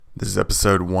This is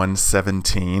episode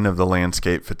 117 of the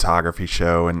Landscape Photography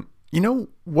Show. And you know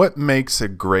what makes a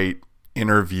great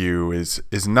interview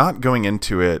is not going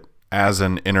into it as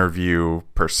an interview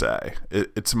per se.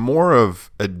 It's more of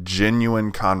a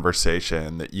genuine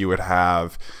conversation that you would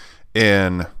have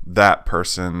in that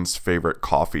person's favorite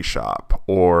coffee shop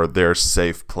or their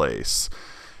safe place.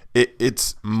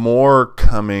 It's more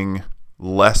coming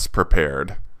less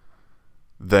prepared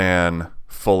than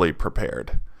fully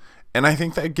prepared. And I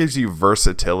think that gives you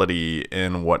versatility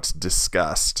in what's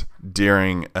discussed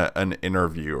during an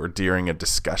interview or during a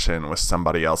discussion with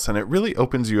somebody else. And it really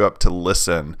opens you up to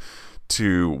listen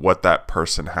to what that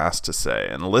person has to say.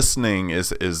 And listening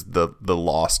is the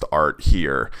lost art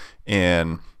here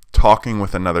in talking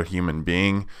with another human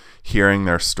being, hearing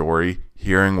their story,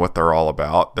 hearing what they're all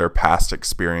about, their past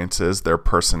experiences, their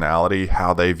personality,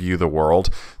 how they view the world.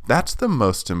 That's the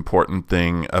most important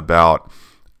thing about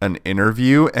an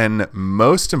interview, and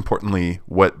most importantly,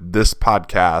 what this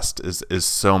podcast is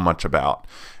so much about.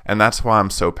 And that's why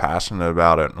I'm so passionate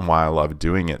about it and why I love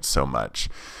doing it so much.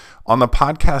 On the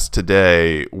podcast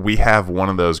today, we have one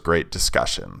of those great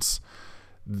discussions.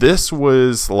 This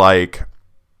was like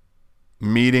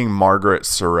meeting Margaret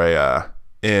Soraya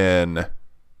in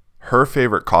her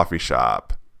favorite coffee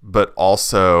shop, but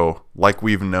also like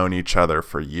we've known each other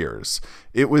for years.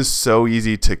 It was so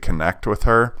easy to connect with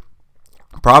her.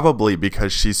 Probably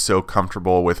because she's so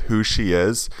comfortable with who she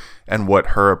is and what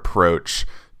her approach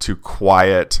to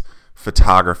quiet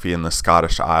photography in the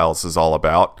Scottish Isles is all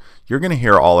about. You're going to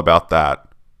hear all about that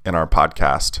in our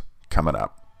podcast coming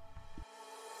up.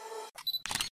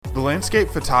 The Landscape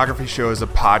Photography Show is a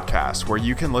podcast where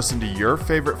you can listen to your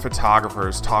favorite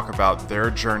photographers talk about their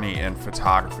journey in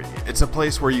photography. It's a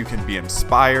place where you can be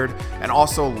inspired and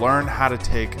also learn how to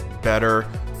take better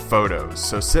photos.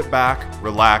 So sit back,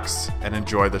 relax, and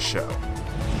enjoy the show.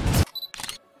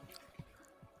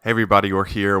 Hey everybody, we're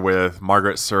here with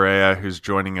Margaret Soraya, who's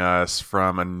joining us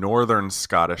from a northern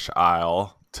Scottish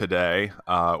isle today.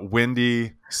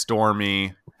 Windy,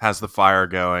 stormy, has the fire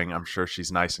going. I'm sure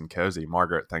she's nice and cozy.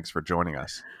 Margaret, thanks for joining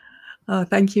us. Oh,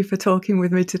 thank you for talking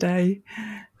with me today.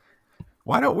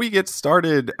 Why don't we get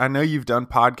started? I know you've done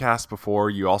podcasts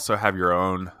before. You also have your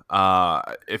own.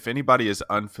 If anybody is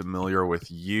unfamiliar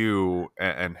with you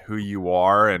and who you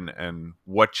are and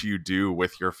what you do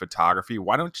with your photography,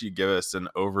 why don't you give us an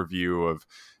overview of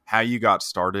how you got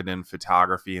started in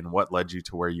photography and what led you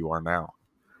to where you are now?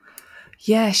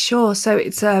 Yeah, sure. So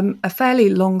it's a fairly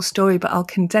long story, but I'll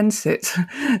condense it.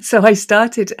 So I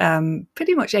started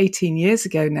pretty much 18 years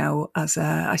ago now as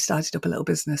I started up a little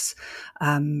business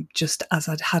just as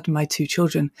I'd had my two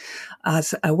children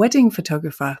as a wedding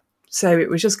photographer. So it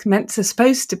was just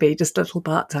supposed to be just a little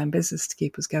part-time business to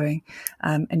keep us going.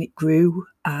 And it grew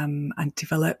and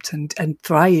developed and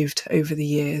thrived over the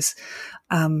years.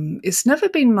 It's never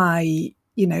been my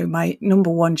number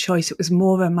one choice. It was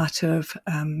more a matter of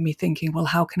me thinking, well,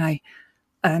 how can I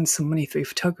earn some money through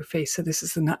photography? So this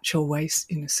is the natural way,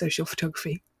 social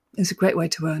photography is a great way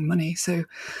to earn money. So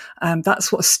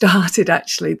that's what started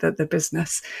actually the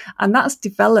business. And that's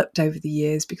developed over the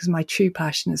years because my true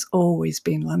passion has always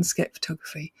been landscape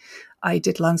photography. I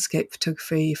did landscape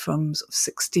photography from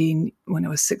when I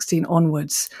was 16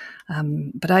 onwards.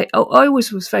 But I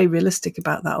always was very realistic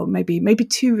about that, or maybe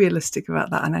too realistic about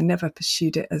that. And I never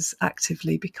pursued it as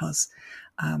actively because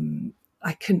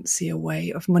I couldn't see a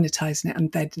way of monetizing it.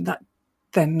 And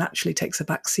then naturally takes a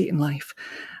back seat in life.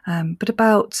 But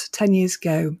about 10 years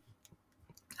ago,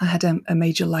 I had a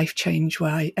major life change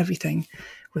where everything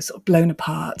was sort of blown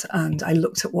apart, and I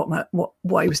looked at what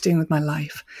I was doing with my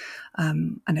life,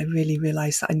 and I really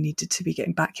realised that I needed to be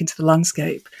getting back into the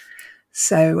landscape.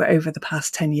 So over the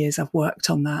past 10 years, I've worked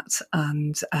on that.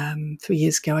 And 3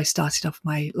 years ago, I started off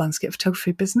my landscape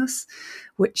photography business,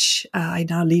 which I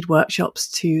now lead workshops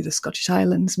to the Scottish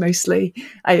Islands mostly.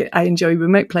 I enjoy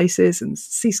remote places and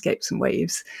seascapes and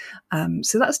waves.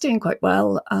 So that's doing quite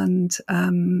well. And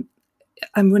I'm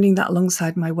running that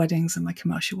alongside my weddings and my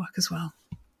commercial work as well.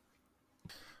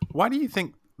 Why do you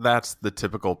think that's the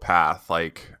typical path?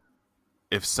 Like,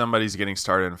 if somebody's getting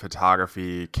started in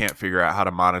photography, can't figure out how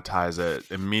to monetize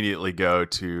it, immediately go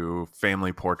to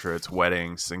family portraits,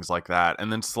 weddings, things like that.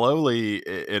 And then slowly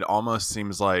it almost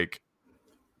seems like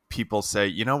people say,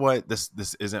 you know what,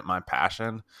 this isn't my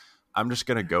passion. I'm just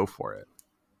going to go for it.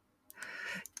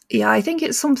 Yeah, I think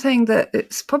it's something that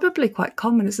it's probably quite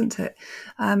common, isn't it?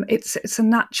 It's a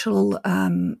natural,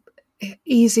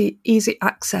 easy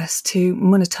access to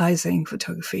monetizing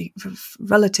photography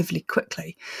relatively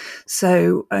quickly.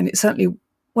 So, and it certainly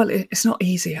Well, it's not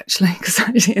easy actually, because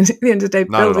at the end of the day,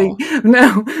 Not at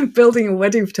all. building a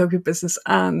wedding photography business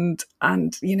and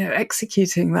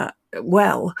executing that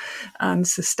well and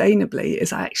sustainably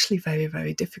is actually very,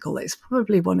 very difficult. It's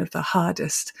probably one of the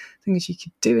hardest things you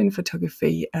could do in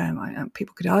photography.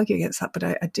 People could argue against that, but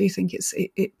I do think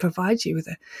it provides you with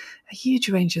a huge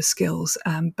range of skills,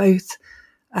 both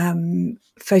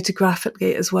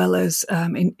photographically as well as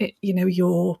in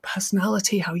your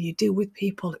personality, how you deal with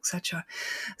people, etc.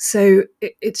 So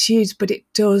it's huge, but it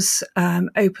does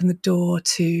open the door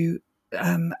to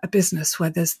a business where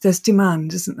there's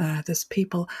demand, isn't there? There's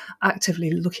people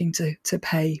actively looking to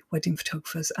pay wedding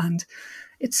photographers, and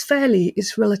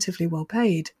it's relatively well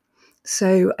paid.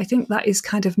 So I think that is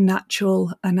kind of a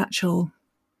natural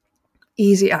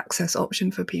easy access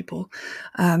option for people.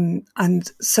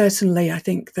 And certainly I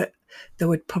think that there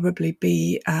would probably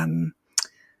be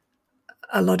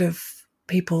a lot of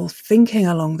people thinking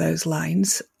along those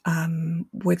lines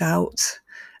without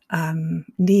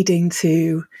needing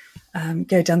to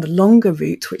go down the longer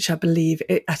route, which I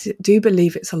do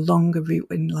believe it's a longer route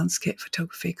in landscape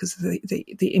photography because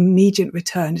the immediate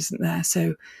return isn't there.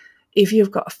 So if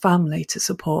you've got a family to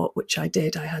support, which I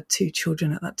did, I had 2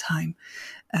 children at that time.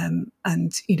 And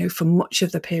for much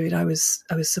of the period, I was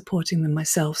supporting them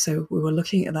myself. So we were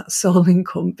looking at that sole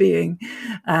income being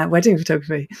wedding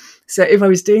photography. So if I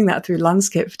was doing that through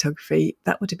landscape photography,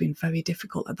 that would have been very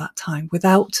difficult at that time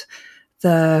without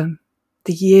the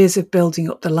years of building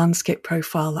up the landscape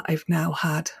profile that I've now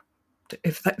had,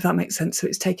 if that makes sense. So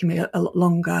it's taken me a lot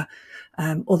longer.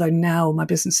 Although now my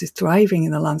business is thriving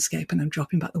in the landscape and I'm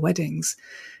dropping back the weddings,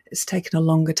 it's taken a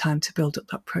longer time to build up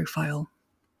that profile.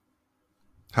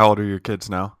 How old are your kids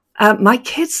now? My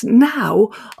kids now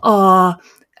are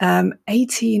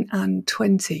 18 and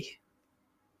 20.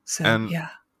 So, And yeah.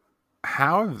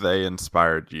 how have they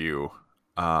inspired you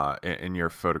in your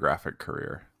photographic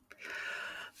career?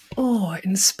 Oh,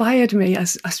 inspired me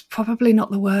is probably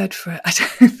not the word for it, I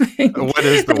don't think. What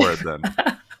is the word then?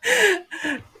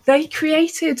 They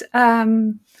created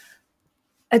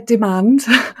a demand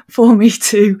for me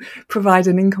to provide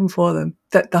an income for them.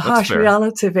 That the harsh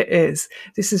reality of it is,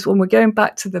 this is when we're going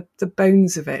back to the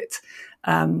bones of it.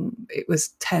 It was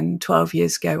 10, 12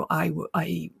 years ago,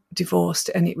 I divorced,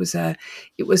 and it was a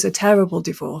terrible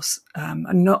divorce. I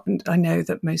know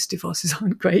that most divorces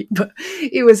aren't great, but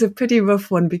it was a pretty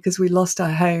rough one because we lost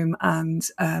our home and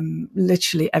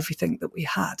literally everything that we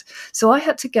had. So I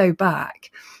had to go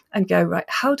back and go, right,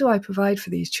 how do I provide for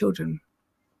these children?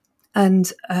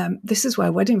 And this is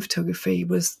where wedding photography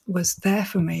was there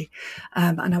for me,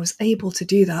 and I was able to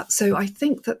do that. So I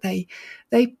think that they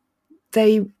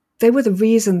were the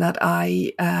reason that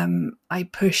I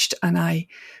pushed and I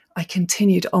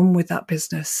continued on with that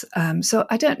business. So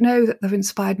I don't know that they've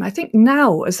inspired me. I think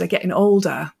now, as they're getting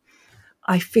older,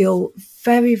 I feel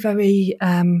very, very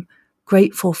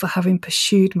grateful for having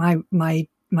pursued my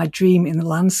dream in the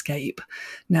landscape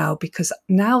now, because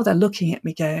now they're looking at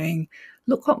me going,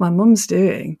 look what my mum's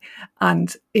doing.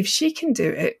 And if she can do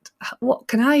it, what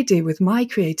can I do with my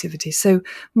creativity? So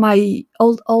my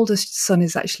oldest son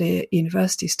is actually at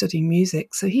university studying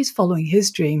music. So he's following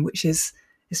his dream, which is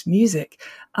music.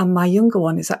 And my younger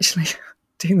one is actually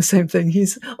doing the same thing.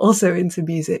 He's also into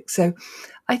music. So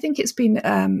I think it's been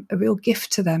a real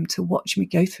gift to them to watch me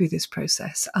go through this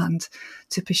process and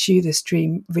to pursue this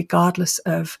dream, regardless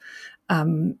of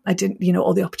I didn't,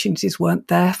 all the opportunities weren't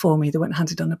there for me. They weren't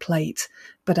handed on a plate,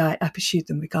 but I pursued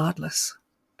them regardless.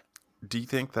 Do you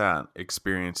think that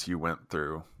experience you went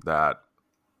through, that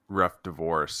rough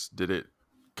divorce, did it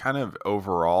kind of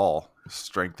overall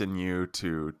strengthen you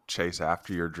to chase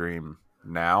after your dream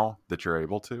now that you're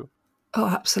able to? Oh,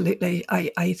 absolutely.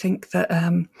 I think that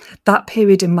that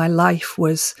period in my life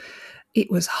it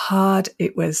was hard,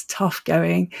 it was tough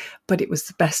going, but it was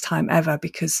the best time ever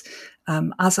because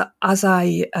as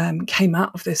I came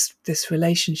out of this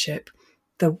relationship,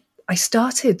 I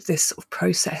started this sort of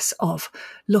process of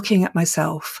looking at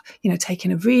myself,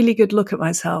 taking a really good look at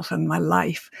myself and my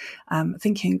life,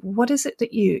 thinking, what is it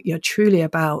that you're truly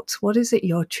about? What is it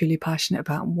you're truly passionate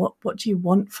about? And what do you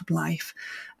want from life?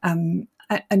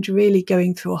 And really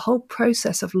going through a whole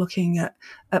process of looking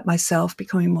at myself,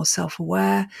 becoming more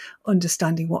self-aware,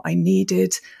 understanding what I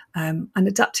needed, and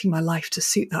adapting my life to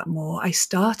suit that more. I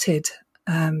started,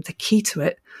 the key to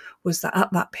it was that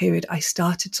at that period, I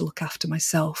started to look after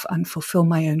myself and fulfill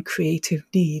my own creative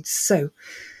needs. So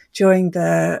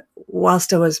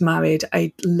whilst I was married,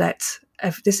 I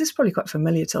this is probably quite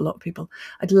familiar to a lot of people.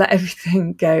 I'd let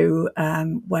everything go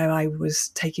where I was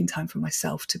taking time for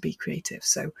myself to be creative.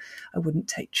 So I wouldn't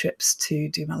take trips to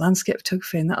do my landscape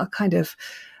photography, and that'll kind of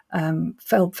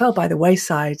fell by the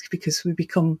wayside because we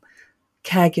become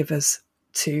caregivers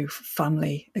to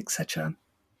family, etc.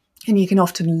 And you can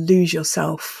often lose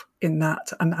yourself in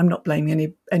that. And I'm not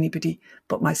blaming anybody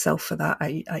but myself for that.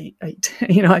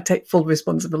 I take full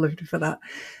responsibility for that.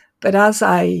 But as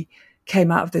I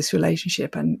came out of this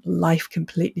relationship and life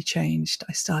completely changed,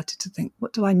 I started to think,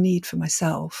 what do I need for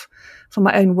myself, for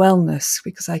my own wellness?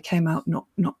 Because I came out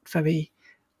not very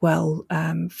well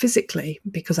physically,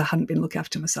 because I hadn't been looking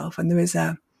after myself. And there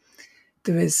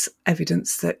is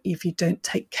evidence that if you don't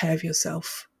take care of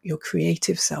yourself, your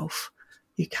creative self,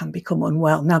 you can become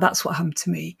unwell. Now, that's what happened to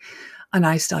me. And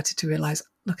I started to realize,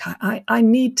 look, I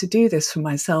need to do this for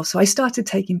myself. So I started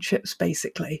taking trips,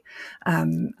 basically,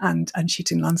 and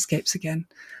shooting landscapes again.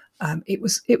 It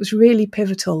was really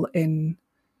pivotal in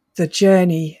the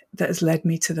journey that has led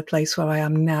me to the place where I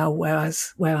am now, where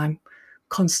I'm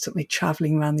constantly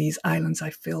traveling around these islands. I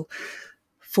feel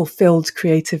fulfilled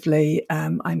creatively.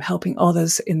 I'm helping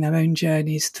others in their own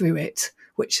journeys through it,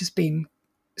 which has been,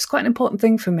 it's quite an important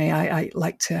thing for me. I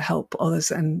like to help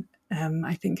others and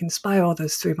I think inspire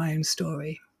others through my own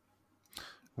story.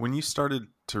 When you started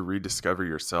to rediscover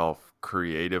yourself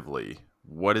creatively,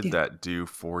 what did that do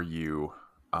for you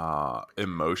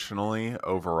emotionally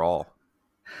overall?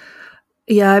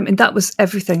 Yeah, I mean, that was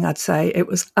everything, I'd say. It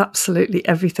was absolutely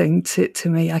everything to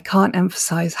me. I can't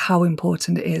emphasize how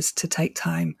important it is to take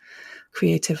time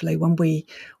creatively. When we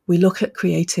look at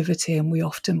creativity, and we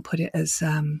often put it as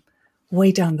way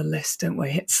down the list, don't we?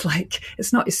 It's like,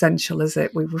 it's not essential, is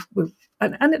it?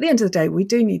 And at the end of the day, we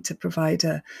do need to provide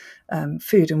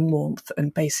food and warmth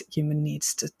and basic human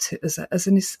needs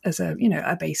as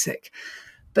a basic.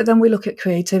 But then we look at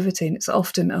creativity, and it's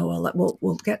often,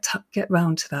 we'll get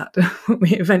round to that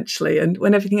eventually, and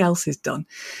when everything else is done.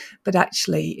 But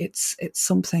actually, it's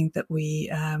something that we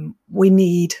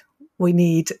need. We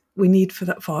need for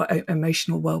that, for our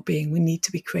emotional well-being. We need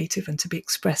to be creative and to be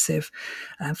expressive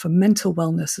for mental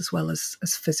wellness as well as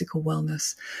physical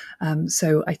wellness.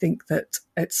 So I think that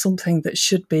it's something that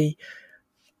should be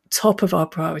top of our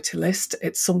priority list.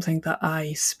 It's something that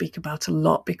I speak about a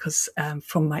lot because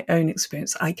from my own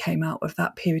experience, I came out of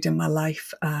that period in my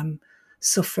life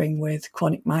suffering with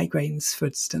chronic migraines, for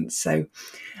instance. So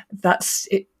that's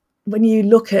it. When you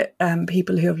look at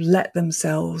people who have let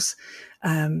themselves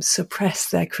suppress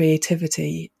their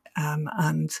creativity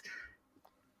and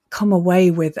come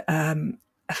away with a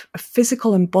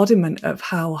physical embodiment of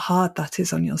how hard that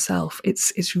is on yourself,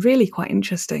 it's really quite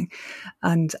interesting.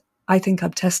 And I think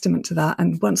I'm testament to that.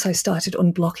 And once I started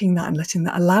unblocking that and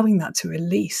allowing that to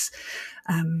release,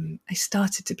 I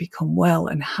started to become well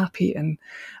and happy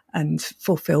and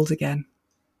fulfilled again.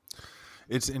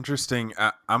 It's interesting.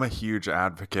 I'm a huge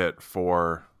advocate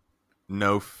for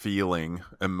no feeling,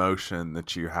 emotion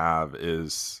that you have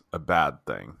is a bad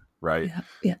thing, right?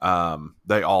 Yeah.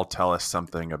 They all tell us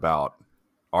something about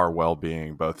our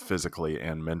well-being, both physically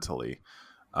and mentally.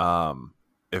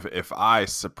 If I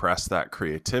suppress that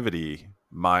creativity,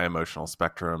 my emotional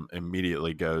spectrum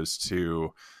immediately goes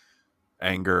to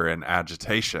anger and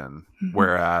agitation. Mm-hmm.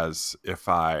 Whereas if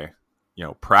I,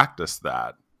 practice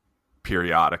that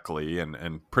periodically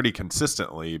and pretty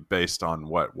consistently based on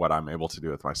what I'm able to do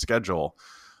with my schedule,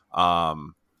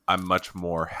 I'm much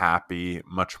more happy,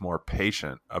 much more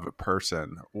patient of a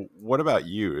person. What about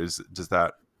you? Does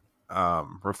that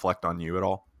reflect on you at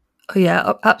all? Oh,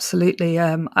 yeah, absolutely.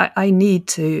 I need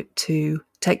to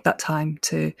take that time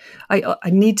I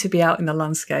need to be out in the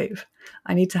landscape.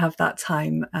 I need to have that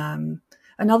time.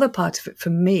 Another part of it for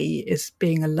me is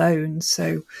being alone.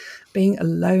 So being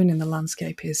alone in the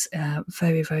landscape is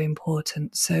very, very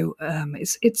important. So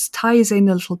it's ties in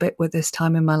a little bit with this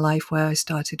time in my life where I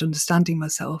started understanding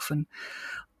myself and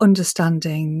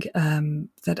understanding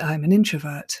that I'm an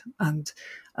introvert, and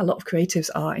a lot of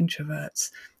creatives are introverts.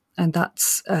 And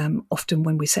that's often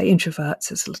when we say introverts,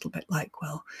 it's a little bit like,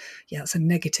 well, yeah, it's a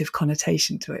negative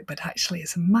connotation to it, but actually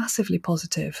it's massively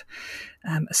positive,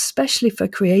 especially for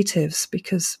creatives,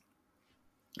 because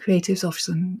creatives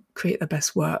often create their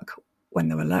best work when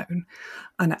they're alone.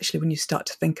 And actually, when you start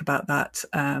to think about that,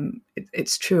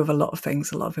 it's true of a lot of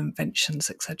things, a lot of inventions,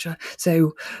 etc.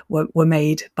 So were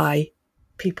made by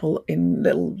people in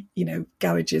little,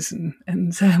 garages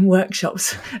and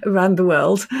workshops around the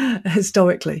world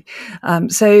historically.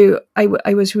 So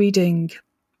I was reading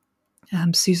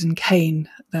Susan Cain,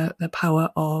 the power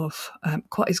of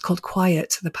it's called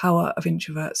Quiet: The Power of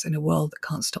Introverts in a World That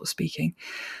Can't Stop Speaking,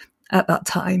 at that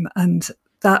time, and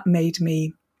that made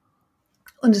me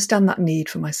understand that need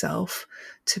for myself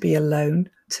to be alone,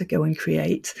 to go and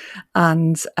create.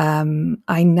 And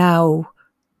I now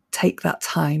take that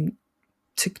time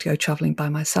to go traveling by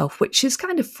myself, which is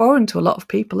kind of foreign to a lot of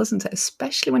people, isn't it?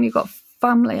 Especially when you've got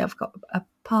family. I've got a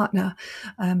partner.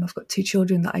 I've got 2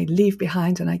 children that I leave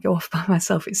behind and I go off by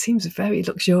myself. It seems very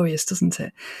luxurious, doesn't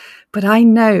it? But I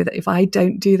know that if I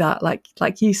don't do that,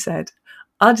 like you said,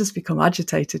 I'll just become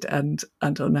agitated and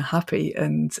unhappy,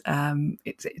 and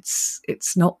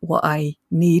it's not what I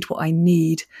need. What I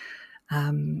need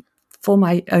for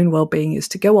my own well-being is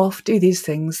to go off, do these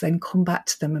things, then come back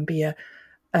to them and be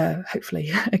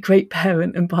hopefully a great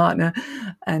parent and partner.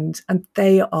 And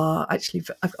they are actually,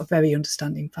 I've got a very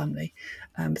understanding family.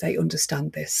 They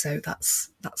understand this, so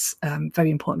that's very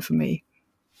important for me.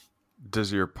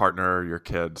 Does your partner or your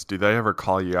kids, do they ever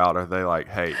call you out? Are they like,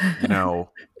 hey,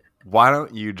 why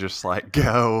don't you just like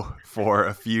go for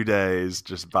a few days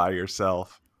just by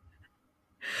yourself?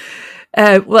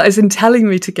 Well, as in telling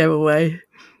me to go away.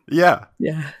 Yeah.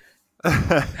 Yeah.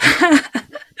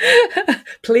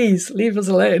 Please leave us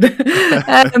alone.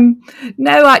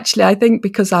 No, actually, I think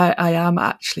because I am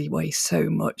actually weigh so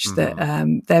much that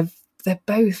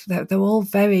they're all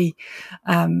very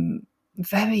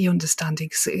very understanding.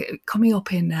 So coming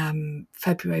up in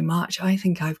February, March, I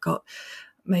think I've got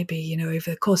maybe, over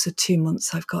the course of 2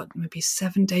 months, I've got maybe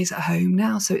 7 days at home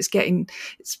now. So it's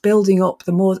building up.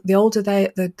 The older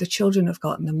the children have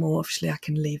gotten, the more obviously I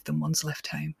can leave them. One's left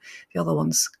home. The other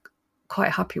one's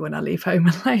quite happy when I leave home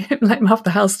and let him have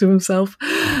the house to himself.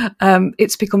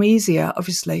 It's become easier,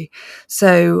 obviously.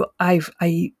 So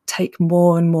I take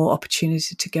more and more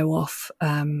opportunity to go off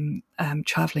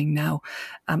traveling now.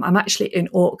 I'm actually in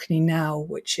Orkney now,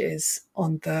 which is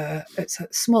it's a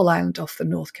small island off the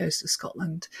north coast of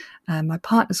Scotland. My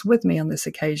partner's with me on this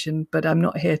occasion, but I'm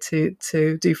not here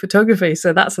to do photography.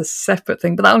 So that's a separate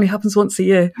thing, but that only happens once a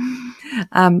year.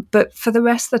 But for the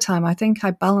rest of the time, I think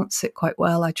I balance it quite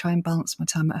well. I try and balance my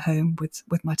time at home with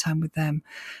my time with them.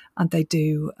 And they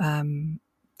do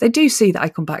see that I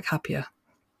come back happier.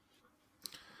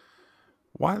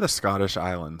 Why the Scottish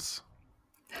Islands?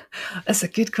 That's a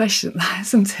good question,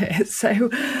 isn't it? So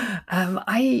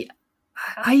I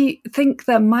think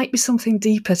there might be something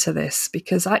deeper to this,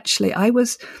 because actually I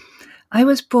was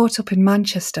brought up in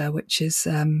Manchester, which is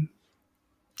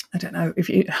I don't know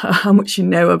how much you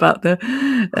know about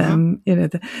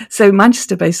so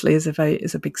Manchester basically is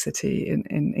a big city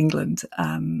in England.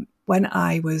 When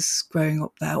I was growing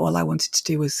up there, all I wanted to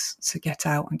do was to get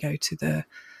out and go to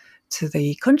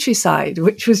the countryside,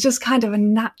 which was just kind of a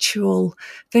natural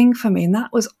thing for me. And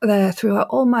that was there throughout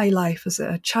all my life as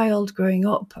a child growing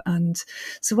up. And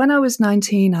so when I was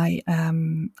 19,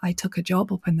 I took a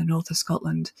job up in the north of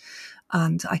Scotland,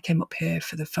 and I came up here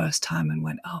for the first time and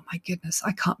went, oh my goodness,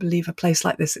 I can't believe a place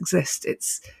like this exists.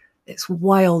 It's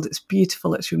wild, it's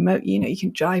beautiful, it's remote. You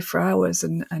can drive for hours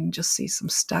and just see some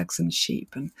stags and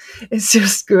sheep, and it's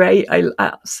just great. I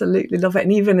absolutely love it.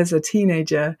 And even as a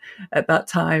teenager at that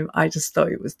time, I just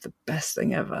thought it was the best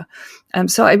thing ever.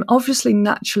 So I'm obviously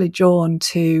naturally drawn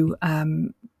to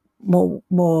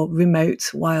more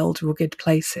remote, wild, rugged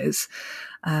places.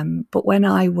 But when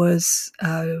I was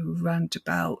around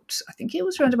about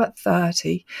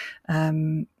 30,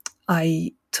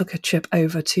 I took a trip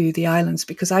over to the islands,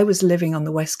 because I was living on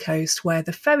the west coast where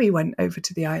the ferry went over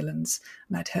to the islands,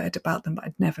 and I'd heard about them, but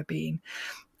I'd never been.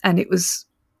 And it was,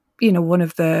 one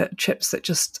of the trips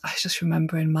that I just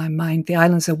remember in my mind, the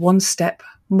islands are one step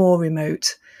more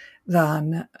remote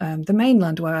than the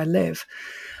mainland where I live.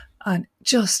 And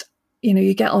just,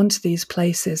 you get onto these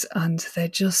places and they're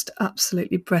just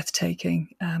absolutely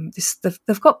breathtaking.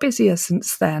 They've got busier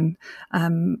since then,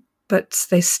 but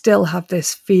they still have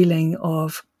this feeling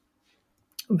of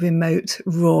remote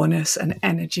rawness and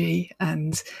energy,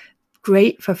 and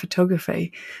great for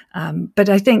photography. But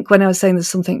I think when I was saying there's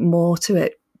something more to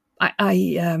it,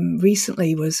 I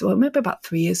recently maybe about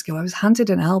 3 years ago, I was handed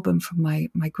an album from my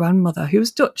grandmother, who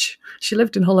was Dutch. She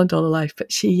lived in Holland all her life,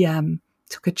 but she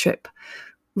took a trip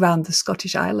around the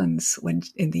Scottish Islands back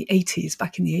in the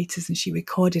 80s, and she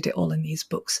recorded it all in these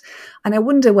books. And I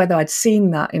wonder whether I'd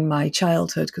seen that in my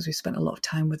childhood, because we spent a lot of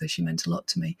time with her. She meant a lot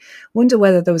to me. Wonder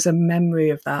whether there was a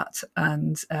memory of that,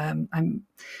 and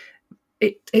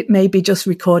it may be just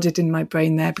recorded in my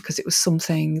brain there, because it was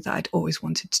something that I'd always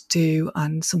wanted to do,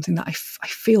 and something that I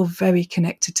feel very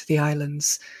connected to the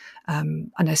islands.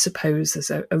 And I suppose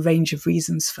there's a range of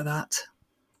reasons for that.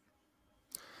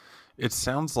 It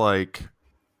sounds like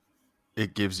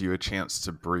it gives you a chance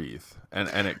to breathe,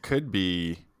 and it could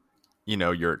be,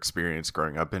 your experience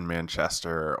growing up in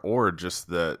Manchester, or just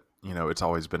that, it's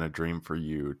always been a dream for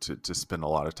you to spend a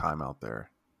lot of time out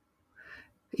there.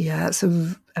 Yeah, it's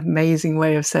an amazing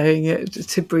way of saying it,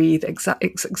 to breathe.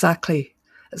 Exactly.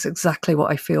 That's exactly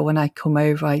what I feel when I come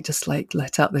over. I just like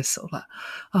let out this sort of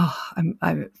like,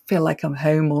 I feel like I'm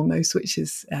home almost, which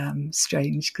is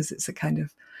strange because it's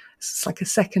it's like a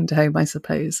second home, I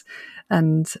suppose.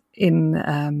 And in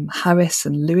Harris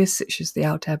and Lewis, which is the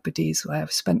Outer Hebrides, where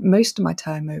I've spent most of my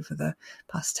time over the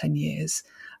past 10 years,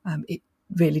 it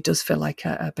really does feel like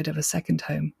a bit of a second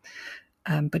home.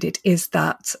 But it is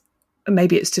that,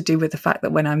 maybe it's to do with the fact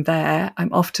that when I'm there,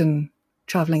 I'm often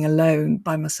traveling alone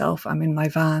by myself. I'm in my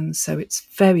van, so it's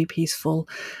very peaceful.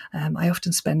 I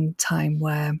often spend time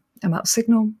where I'm out of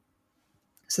signal,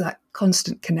 so that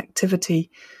constant connectivity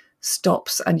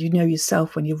stops, and you know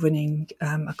yourself when you're running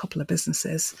a couple of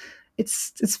businesses.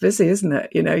 It's busy, isn't it?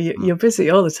 You know, you're busy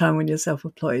all the time when you're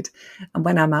self-employed, and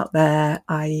when I'm out there,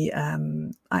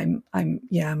 I'm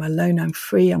alone. I'm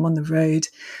free. I'm on the road.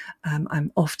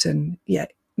 I'm often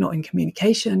not in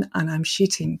communication, and I'm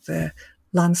shooting the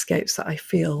landscapes that I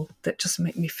feel that just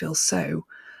make me feel so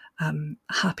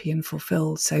happy and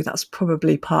fulfilled. So that's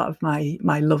probably part of my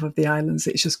love of the islands.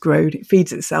 It's just grown. It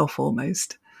feeds itself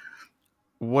almost.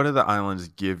 What do the islands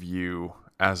give you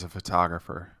as a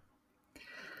photographer?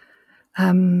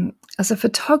 As a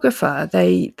photographer,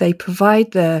 they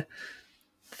provide the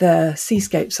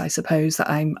seascapes, I suppose, that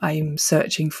I'm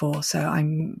searching for. So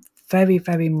I'm very,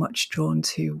 very much drawn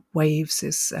to waves.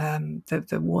 Is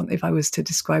the one, if I was to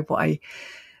describe what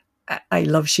I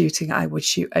love shooting, I would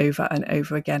shoot over and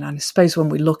over again. And I suppose when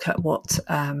we look at what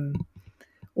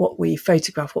we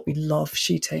photograph, what we love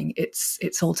shooting,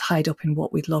 it's all tied up in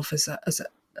what we love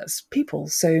as people.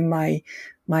 So my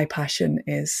passion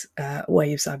is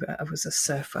waves. I was a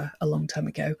surfer a long time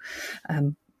ago.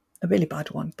 A really bad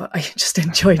one, but I just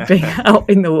enjoyed being out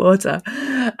in the water.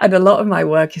 And a lot of my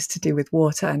work is to do with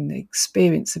water and the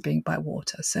experience of being by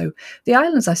water. So the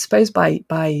islands, I suppose,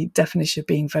 by definition of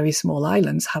being very small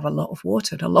islands, have a lot of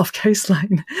water and a lot of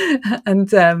coastline. And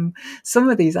some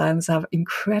of these islands have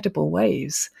incredible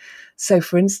waves. So,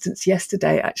 for instance,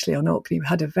 yesterday, actually on Orkney, we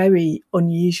had a very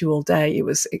unusual day. It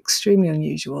was extremely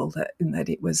unusual in that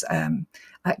it was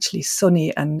actually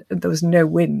sunny and there was no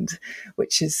wind,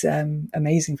 which is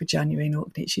amazing for January in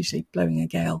Orkney. It's usually blowing a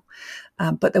gale.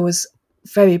 But there was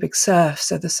very big surf.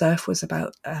 So the surf was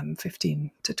about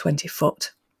 15 to 20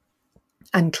 foot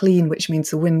and clean, which means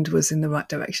the wind was in the right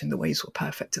direction. The waves were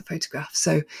perfect to photograph.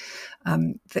 So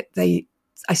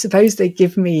I suppose they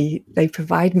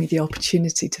provide me the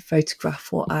opportunity to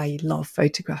photograph what I love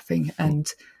photographing and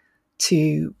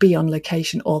to be on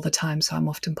location all the time. So I'm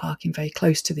often parking very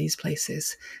close to these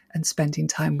places and spending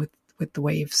time with the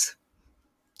waves.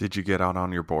 Did you get out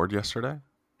on your board yesterday?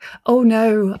 Oh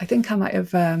no, I think I might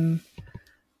have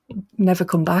never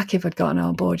come back if I'd gotten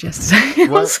on board yesterday.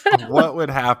 What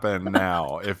would happen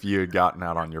now if you had gotten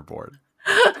out on your board?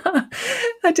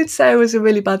 I did say I was a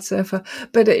really bad surfer,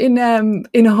 but in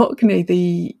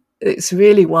Orkney, it's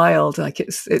really wild. Like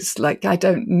it's like, I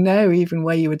don't know even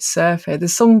where you would surf here.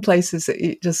 There's some places that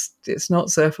it's not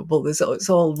surfable. It's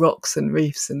all rocks and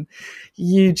reefs and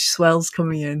huge swells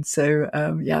coming in. So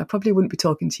I probably wouldn't be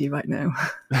talking to you right now.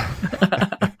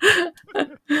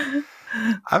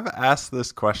 I've asked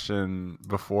this question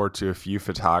before to a few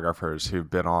photographers who've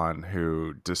been on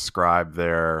who describe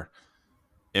their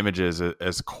images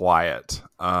as quiet.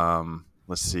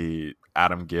 Let's see,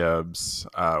 Adam Gibbs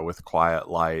with Quiet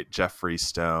Light, Jeffrey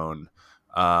Stone,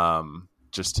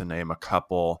 just to name a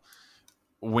couple.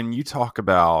 When you talk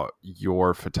about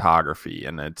your photography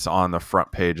and it's on the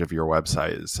front page of your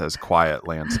website, it says quiet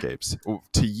landscapes.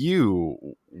 To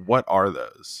you, what are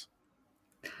those?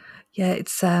 Yeah,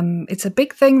 it's a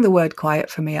big thing, the word quiet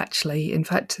for me, actually. In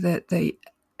fact, the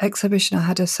exhibition, I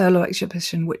had a solo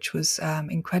exhibition, which was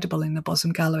incredible in the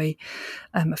Bosom Gallery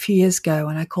a few years ago,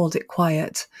 and I called it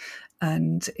Quiet.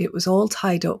 And it was all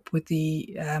tied up with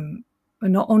the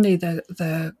not only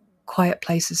the quiet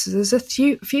places. So there's a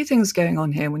few things going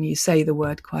on here when you say the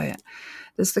word quiet.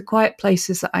 There's the quiet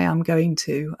places that I am going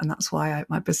to, and that's why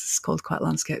my business is called Quiet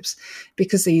Landscapes,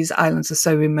 because these islands are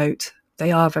so remote.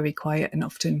 They are very quiet, and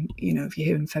often, if you're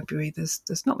here in February, there's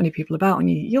not many people about, and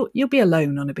you'll be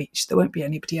alone on a beach. There won't be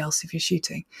anybody else if you're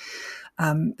shooting.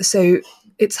 So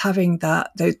it's having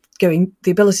the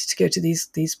ability to go to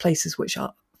these places which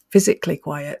are physically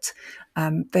quiet.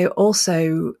 It's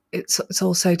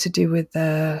also to do with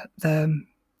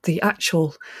the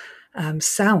actual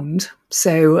sound.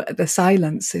 So the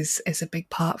silence is a big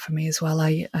part for me as well.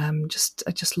 I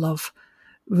just love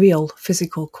real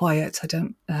physical quiet.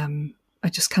 I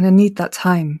just kind of need that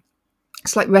time.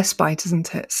 It's like respite,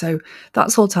 isn't it? So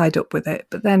that's all tied up with it.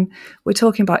 But then we're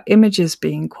talking about images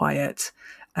being quiet.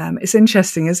 It's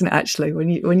interesting, isn't it? Actually,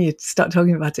 when you start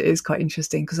talking about it, it's quite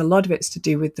interesting because a lot of it's to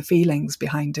do with the feelings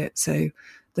behind it. So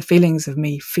the feelings of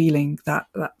me feeling that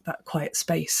quiet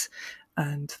space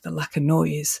and the lack of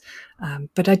noise.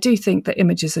 But I do think that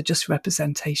images are just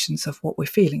representations of what we're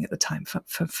feeling at the time.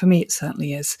 For me, it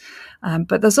certainly is.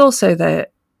 But there's also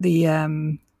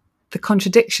the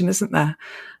contradiction, isn't there?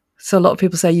 So a lot of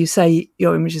people say, you say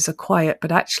your images are quiet,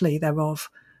 but actually they're of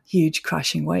huge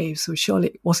crashing waves. So surely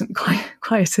it wasn't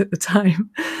quiet at the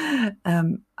time.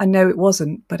 I know it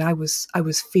wasn't, but I was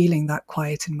feeling that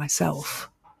quiet in myself.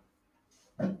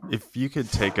 If you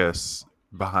could take us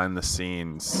behind the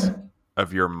scenes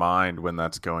of your mind when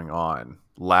that's going on,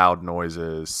 loud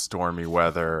noises, stormy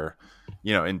weather,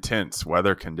 intense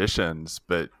weather conditions,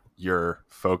 but you're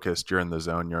focused, you're in the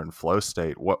zone, you're in flow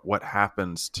state. What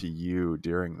happens to you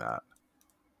during that?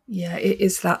 Yeah,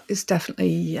 it's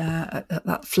definitely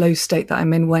that flow state that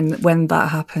I'm in when that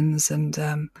happens. And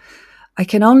I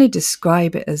can only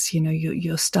describe it as,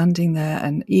 you're standing there,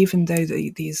 and even though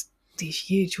these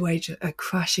huge waves are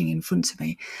crashing in front of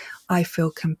me, I feel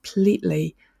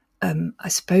completely, I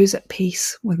suppose, at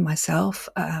peace with myself,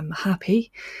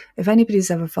 happy. If anybody's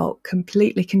ever felt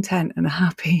completely content and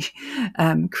happy,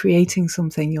 creating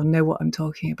something, you'll know what I'm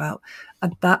talking about.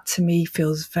 And that to me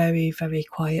feels very, very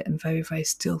quiet and very, very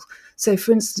still. So,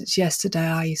 for instance, yesterday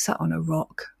I sat on a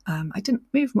rock. I didn't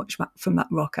move much from that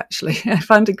rock, actually. I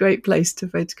found a great place to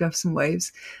photograph some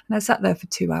waves, and I sat there for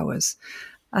 2 hours.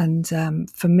 And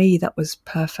for me, that was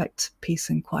perfect peace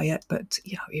and quiet. But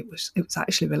it was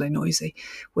actually really noisy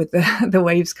with the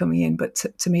waves coming in. But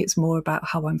to me, it's more about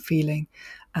how I'm feeling,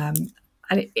 and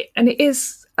it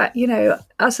is,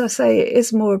 as I say, it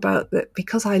is more about that,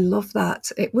 because I love that.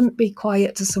 It wouldn't be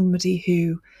quiet to somebody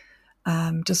who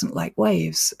doesn't like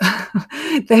waves.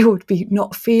 They would be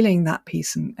not feeling that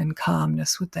peace and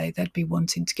calmness, would they? They'd be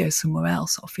wanting to go somewhere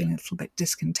else or feeling a little bit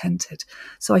discontented.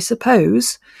 So I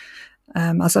suppose,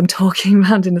 as I'm talking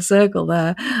around in a circle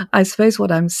there, I suppose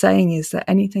what I'm saying is that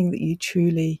anything that you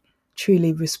truly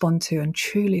respond to and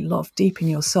truly love deep in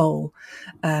your soul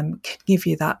can give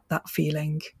you that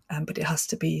feeling, but it has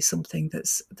to be something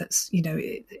that's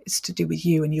it's to do with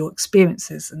you and your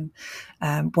experiences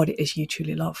and what it is you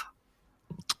truly love.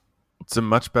 It's a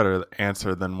much better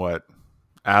answer than what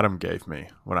Adam gave me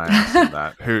when I asked him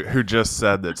that, who just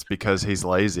said that's because he's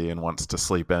lazy and wants to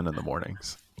sleep in the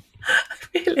mornings.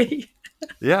 Really?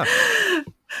 Yeah.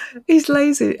 He's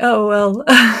lazy. Oh, well.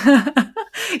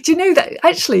 Do you know that,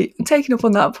 actually, taking up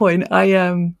on that point,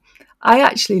 I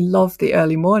actually love the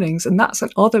early mornings, and that's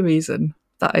another reason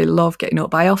that I love getting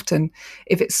up. I often,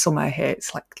 if it's summer here,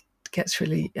 it's like it gets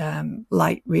really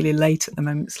light really late at the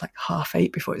moment. It's like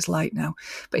 8:30 before it's light now.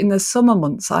 But in the summer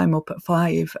months, I'm up at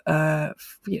 5, 4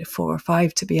 or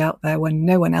 5 to be out there when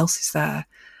no one else is there.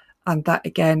 And that,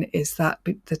 again, is that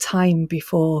the time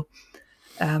before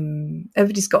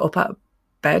everybody's got up out of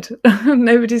bed.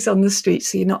 Nobody's on the street,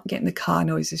 so you're not getting the car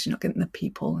noises, you're not getting the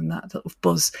people and that sort of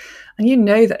buzz, and you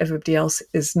know that everybody else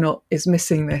is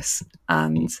missing this,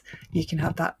 and you can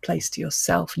have that place to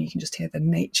yourself, and you can just hear the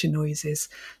nature noises.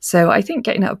 So I think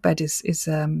getting out of bed is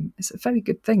a very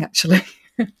good thing, actually.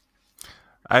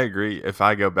 I agree. If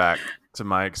I go back to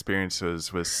my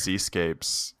experiences with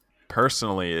seascapes,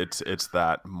 personally, it's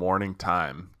that morning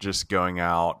time, just going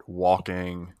out,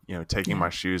 walking, taking my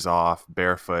shoes off,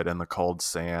 barefoot in the cold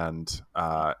sand.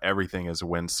 Everything is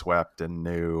windswept and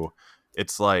new.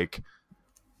 It's like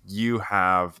you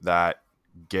have that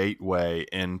gateway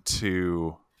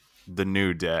into the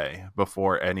new day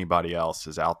before anybody else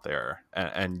is out there,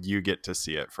 and you get to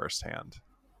see it firsthand.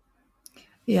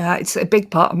 Yeah, it's a big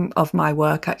part of my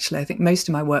work, actually. I think most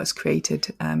of my work's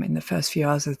created in the first few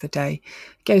hours of the day.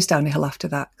 It goes downhill after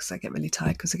that because I get really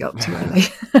tired because I get up too early.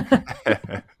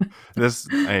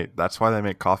 That's why they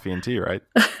make coffee and tea, right?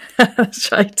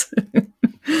 That's right.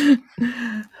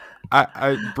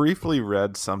 I briefly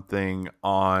read something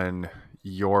on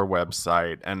your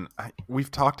website, and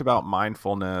we've talked about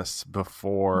mindfulness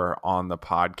before on the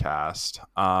podcast,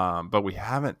 but we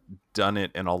haven't done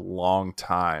it in a long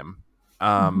time.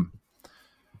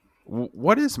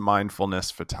 What is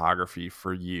mindfulness photography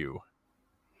for you?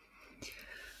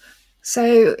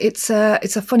 So it's a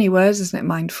funny word, isn't it?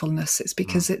 Mindfulness. It's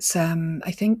because it's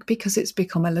I think because it's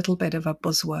become a little bit of a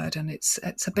buzzword, and it's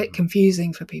a bit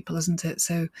confusing for people, isn't it?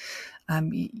 So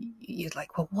you're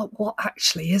like, well, what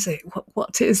actually is it?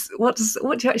 What do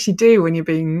you actually do when you're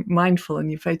being mindful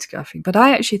and you're photographing? But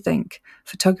I actually think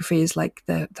photography is like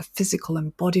the physical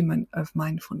embodiment of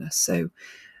mindfulness. So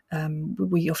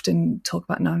we often talk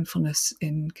about mindfulness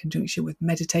in conjunction with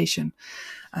meditation,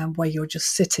 where you're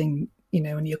just sitting,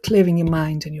 and you're clearing your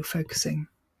mind and you're focusing.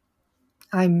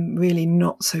 I'm really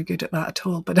not so good at that at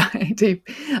all, but I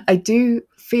do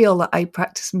feel that I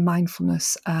practice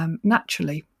mindfulness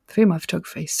naturally through my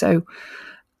photography. So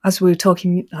as we were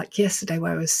talking like yesterday,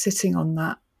 where I was sitting on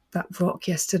that rock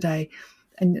yesterday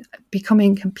and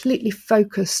becoming completely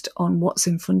focused on what's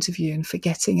in front of you and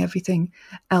forgetting everything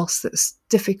else that's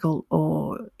difficult,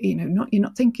 or you're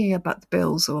not thinking about the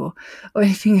bills or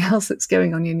anything else that's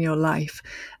going on in your life,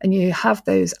 and you have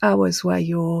those hours where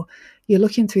you're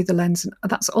looking through the lens, and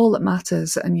that's all that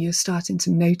matters, and you're starting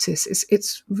to notice.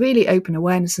 It's really open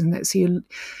awareness, isn't it? So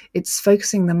it's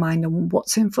focusing the mind on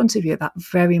what's in front of you at that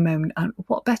very moment, and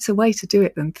what better way to do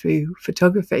it than through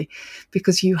photography,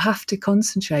 because you have to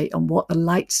concentrate on what the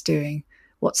light's doing,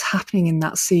 what's happening in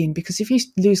that scene. Because if you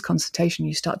lose concentration,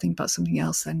 you start thinking about something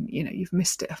else, then you've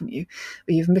missed it, haven't you?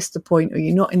 Or you've missed the point, or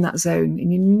you're not in that zone,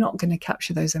 and you're not going to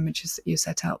capture those images that you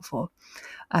set out for.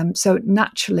 So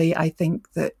naturally, I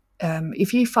think that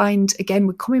if you find, again,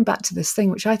 we're coming back to this thing,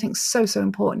 which I think is so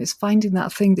important, is finding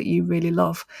that thing that you really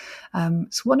love.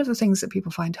 It's one of the things that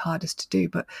people find hardest to do.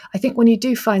 But I think when you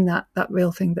do find that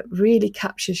real thing that really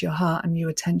captures your heart and your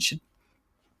attention,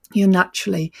 you're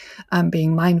naturally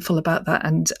being mindful about that.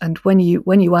 And when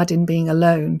you add in being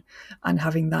alone and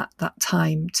having that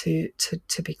time to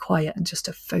be quiet and just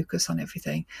to focus on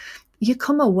everything, you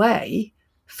come away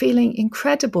feeling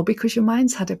incredible because your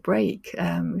mind's had a break.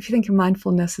 If you think of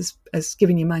mindfulness as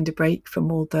giving your mind a break from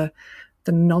all the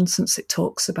nonsense it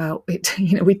talks about, we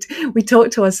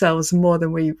talk to ourselves more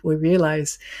than we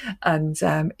realize. And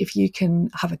if you can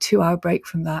have a 2-hour break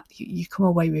from that, you come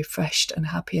away refreshed and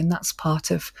happy. And that's part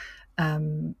of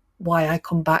why I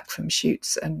come back from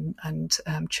shoots and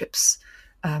trips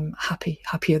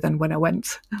happier than when I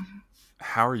went.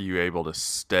 How are you able to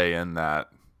stay in that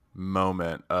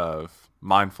moment of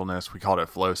mindfulness? We called it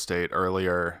flow state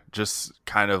earlier, just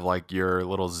kind of like your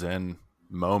little Zen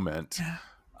moment. Yeah.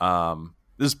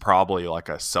 This is probably like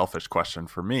a selfish question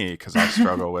for me because I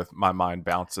struggle with my mind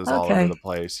bounces all over the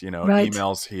place, right.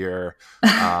 Emails here,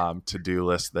 to-do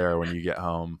list there when you get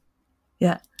home.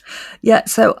 Yeah.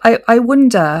 So I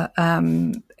wonder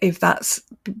if that's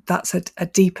a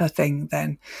deeper thing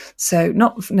then. So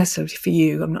not necessarily for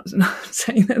you. I'm not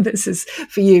saying that this is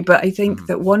for you, but I think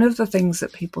that one of the things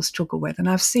that people struggle with, and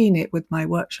I've seen it with my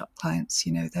workshop clients,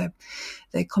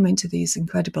 they come into these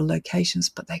incredible locations,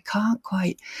 but they can't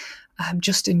quite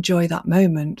just enjoy that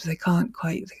moment. They can't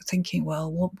quite. They're thinking,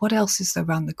 well, what else is there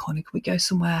around the corner? Can we go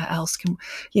somewhere else? Can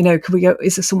we go?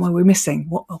 Is there somewhere we're missing?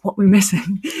 What we're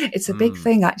missing? It's a big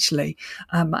thing, actually,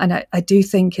 and I do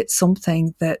think it's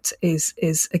something that is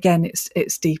again,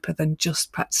 it's deeper than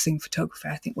just practicing photography.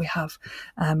 I think we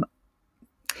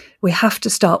have to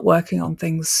start working on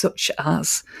things such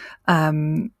as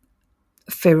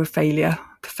fear of failure,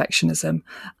 perfectionism,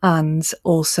 and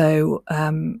also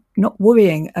not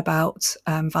worrying about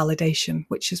validation,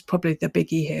 which is probably the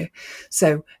biggie here.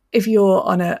 So if you're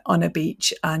on a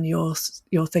beach and you're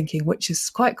thinking, which is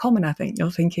quite common, I think,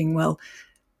 you're thinking, well,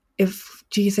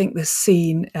 do you think this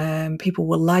scene, people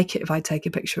will like it if I take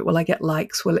a picture? Will I get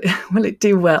likes? Will it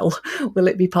do well? Will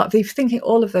it be part of? If you're thinking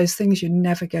all of those things, you're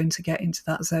never going to get into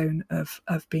that zone of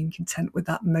being content with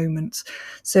that moment.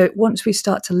 So once we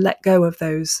start to let go of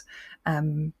those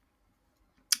that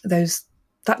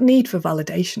need for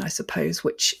validation, I suppose,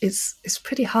 which is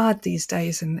pretty hard these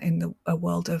days in the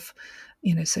world of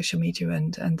social media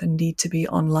and the need to be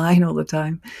online all the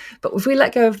time. But if we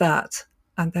let go of that,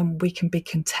 and then we can be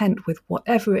content with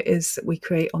whatever it is that we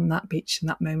create on that beach in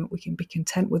that moment. We can be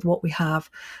content with what we have,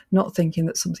 not thinking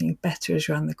that something better is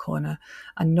around the corner,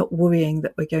 and not worrying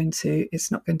that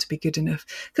it's not going to be good enough.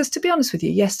 Because to be honest with you,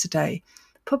 yesterday,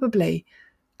 probably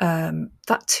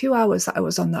that 2 hours that I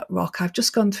was on that rock, I've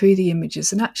just gone through the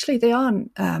images, and actually they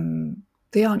aren't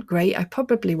great. I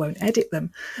probably won't edit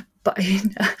them, but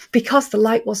because the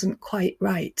light wasn't quite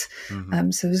right,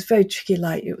 so it was very tricky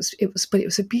light. But it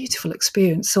was a beautiful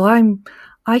experience. So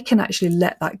I can actually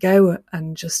let that go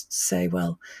and just say,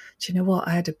 well, do you know what?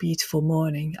 I had a beautiful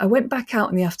morning. I went back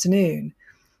out in the afternoon,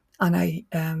 and I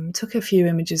took a few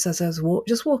images as I was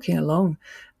just walking along,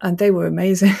 and they were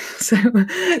amazing. So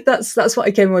that's what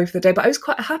I came away for the day. But I was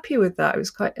quite happy with that.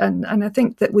 And I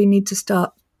think that we need to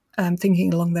start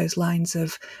thinking along those lines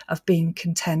of being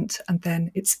content, and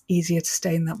then it's easier to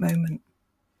stay in that moment.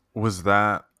 Was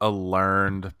that a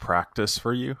learned practice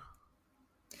for you?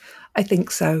 I think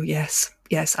so, yes,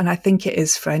 and I think it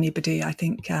is for anybody. I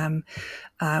think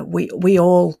we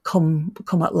all come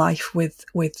at life with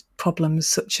problems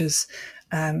such as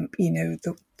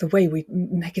the way we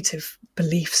negative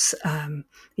beliefs,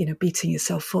 beating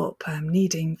yourself up,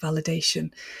 needing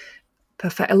validation.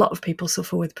 perfect. A lot of people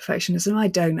suffer with perfectionism. I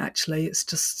don't actually. It's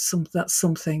just that's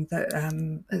something that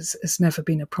has never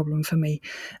been a problem for me,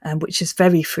 which is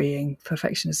very freeing.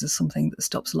 Perfectionism is something that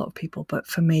stops a lot of people, but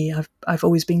for me, I've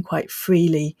always been quite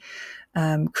freely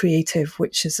creative,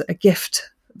 which is a gift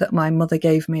that my mother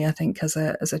gave me, I think, as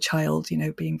a child.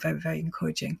 Being very, very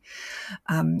encouraging.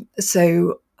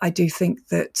 So I do think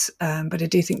that, but I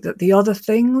do think that the other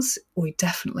things we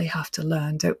definitely have to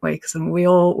learn, don't we? Because we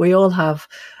all have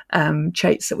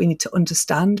traits that we need to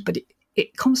understand, but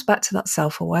it comes back to that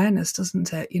self-awareness,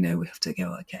 doesn't it? We have to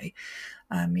go, okay.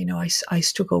 I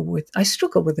struggle with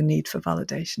the need for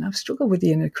validation. I've struggled with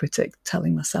the inner critic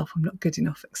telling myself I'm not good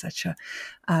enough, etc.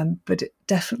 But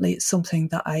definitely it's something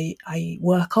that I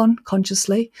work on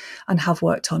consciously and have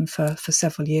worked on for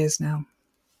several years now.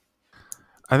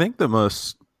 I think the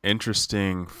most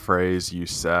interesting phrase you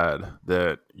said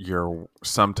that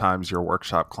sometimes your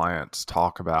workshop clients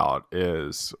talk about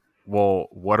is, well,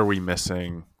 what are we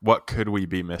missing? What could we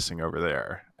be missing over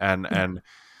there? And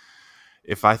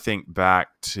if I think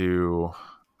back to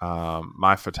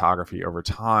my photography over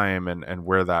time and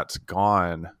where that's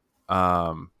gone,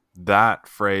 that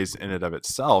phrase in and of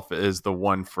itself is the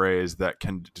one phrase that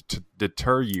can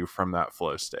deter you from that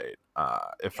flow state.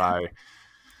 If I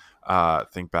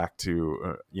think back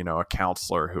to a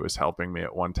counselor who was helping me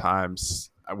at one time,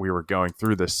 we were going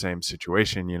through this same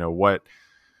situation.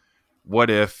 What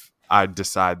if I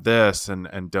decide this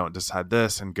and don't decide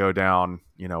this and go down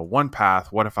one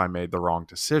path? What if I made the wrong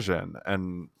decision?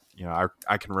 And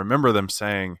I can remember them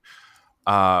saying,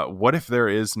 what if there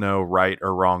is no right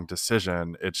or wrong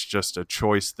decision? It's just a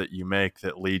choice that you make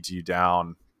that leads you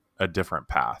down a different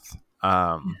path.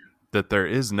 That there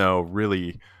is no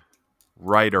really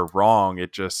right or wrong.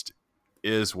 It just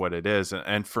is what it is.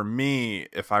 And for me,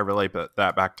 if I relate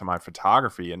that back to my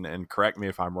photography, and correct me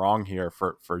if I'm wrong here,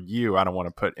 for you, I don't want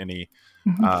to put any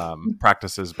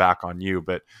practices back on you,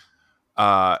 but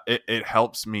it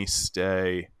helps me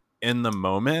stay in the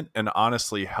moment, and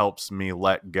honestly helps me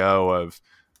let go of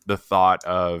the thought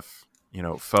of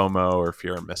FOMO, or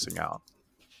fear of missing out.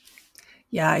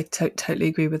 Yeah, I totally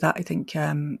agree with that. I think,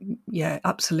 yeah,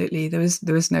 absolutely. There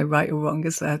is no right or wrong,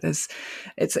 is there? It's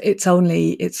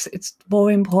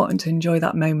more important to enjoy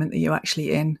that moment that you're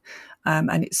actually in,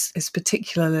 and it's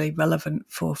particularly relevant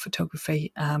for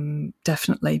photography,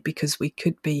 definitely, because we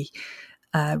could be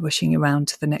rushing around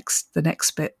to the next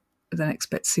bit,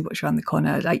 to see what's around the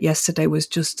corner. Like yesterday was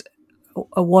just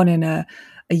a one in a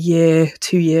year,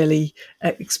 2 yearly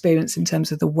experience in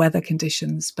terms of the weather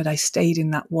conditions, but I stayed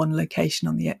in that one location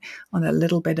on a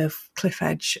little bit of cliff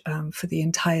edge for the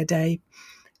entire day,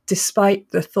 despite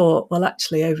the thought, well,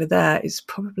 actually over there is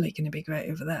probably going to be great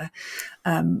over there.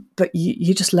 But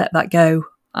you just let that go,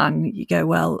 and you go,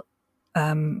 well,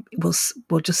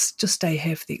 we'll just stay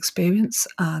here for the experience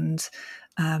and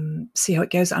see how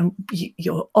it goes. And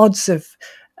your odds of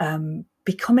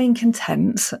becoming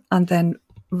content and then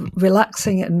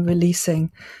relaxing and releasing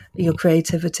your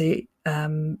creativity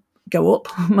go up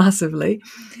massively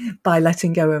by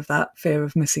letting go of that fear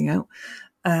of missing out.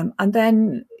 And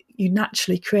then you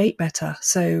naturally create better.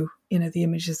 So, the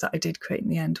images that I did create in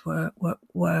the end were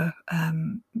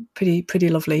pretty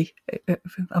lovely, if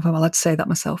I'm allowed to say that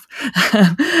myself.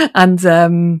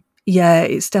 And yeah,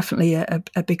 it's definitely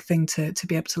a big thing to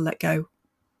be able to let go.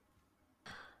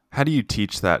 How do you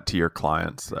teach that to your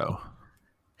clients, though?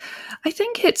 I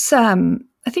think it's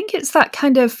that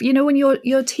kind of, when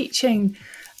you're teaching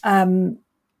people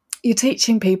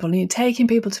and you're taking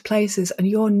people to places and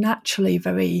you're naturally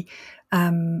very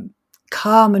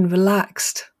calm and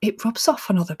relaxed, it rubs off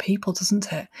on other people,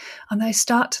 doesn't it? And they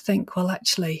start to think, well,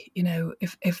 actually,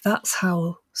 if that's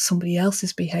how somebody else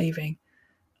is behaving,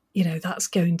 that's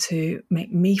going to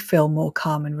make me feel more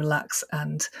calm and relaxed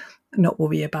and not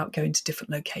worry about going to different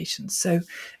locations. So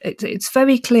it's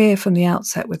very clear from the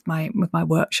outset with my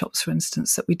workshops, for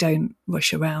instance, that we don't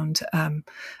rush around and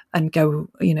go,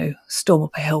 storm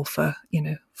up a hill for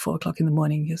 4 o'clock in the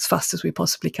morning as fast as we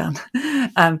possibly can.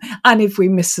 And if we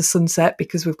miss the sunset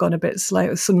because we've gone a bit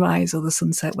slow, sunrise or the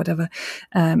sunset, whatever,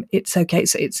 it's okay.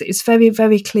 So it's very,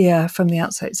 very clear from the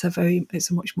outset. It's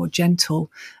a much more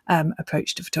gentle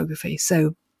approach to photography.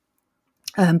 So,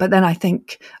 but then I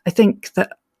think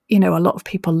that a lot of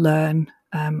people learn,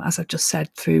 as I've just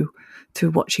said, through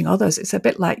watching others. It's a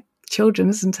bit like children,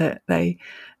 isn't it?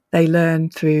 They learn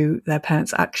through their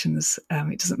parents' actions.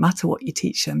 It doesn't matter what you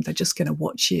teach them; they're just going to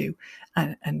watch you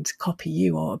and copy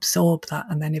you or absorb that,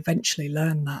 and then eventually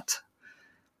learn that.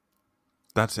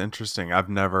 That's interesting. I've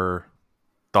never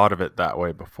thought of it that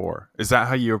way before. Is that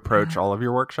how you approach all of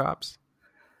your workshops?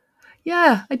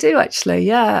 Yeah, I do actually.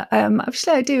 Yeah,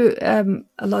 actually, I do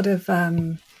a lot of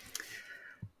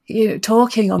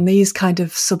talking on these kind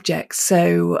of subjects.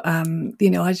 So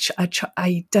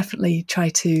I definitely try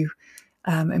to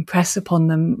impress upon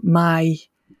them my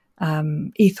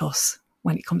ethos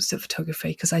when it comes to photography,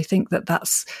 because I think that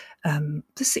that's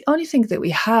the only thing that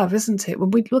we have, isn't it?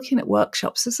 When we're looking at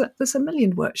workshops, there's a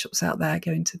million workshops out there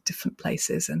going to different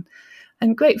places,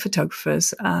 and great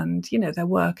photographers, and their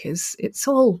work is it's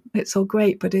all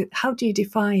great. But how do you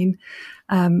define?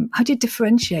 How do you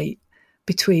differentiate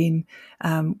between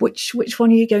which one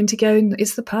are you going to go? And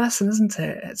it's the person, isn't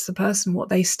it? It's the person, what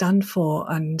they stand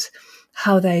for, and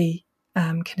how they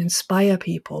can inspire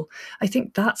people. I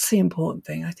think that's the important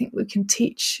thing. I think we can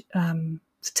teach the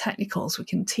technicals, we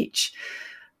can teach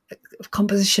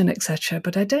composition, etc.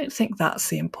 But I don't think that's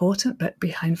the important bit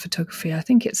behind photography. I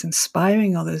think it's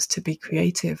inspiring others to be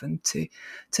creative and to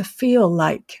feel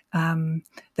like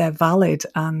they're valid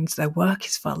and their work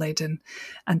is valid,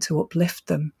 and to uplift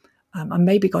them. I'm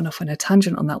maybe gone off on a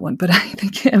tangent on that one, but I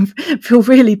think I feel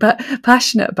really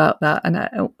passionate about that.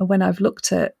 And when I've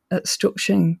looked at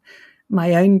structuring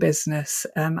my own business,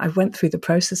 I went through the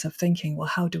process of thinking, well,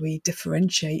 how do we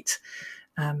differentiate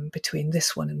between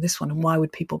this one and this one, and why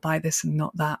would people buy this and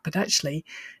not that? But actually,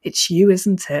 it's you,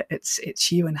 isn't it?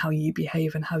 It's you and how you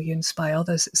behave and how you inspire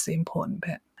others. It's the important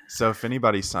bit. So if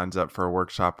anybody signs up for a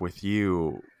workshop with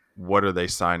you, what are they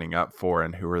signing up for,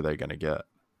 and who are they going to get?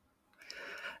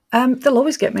 They'll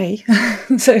always get me.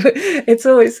 So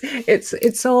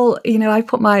it's all, I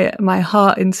put my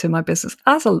heart into my business,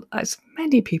 as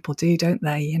many people do, don't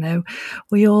they?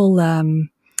 We all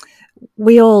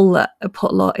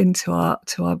put a lot into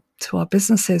our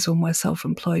businesses when we're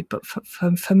self-employed. But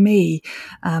for me,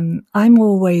 I'm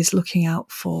always looking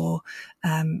out for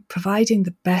providing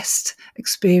the best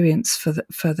experience for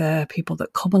the people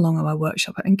that come along on my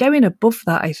workshop, and going above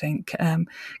that, I think,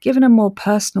 giving a more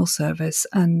personal service,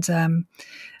 and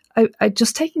I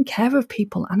just taking care of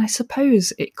people. And I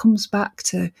suppose it comes back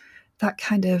to that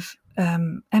kind of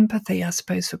empathy, I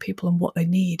suppose, for people and what they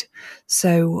need.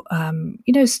 So,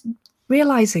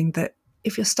 realizing that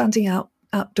if you're standing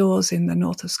outdoors in the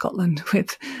north of Scotland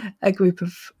with a group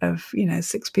of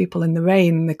 6 people in the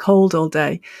rain and the cold all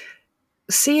day,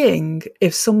 seeing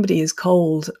if somebody is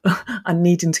cold and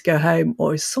needing to go home,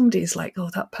 or if somebody is like, oh,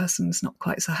 that person's not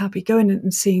quite so happy, going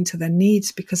and seeing to their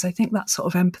needs, because I think that sort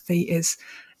of empathy is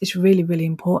really, really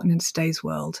important in today's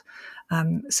world.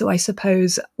 So I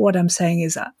suppose what I'm saying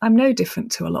is that I'm no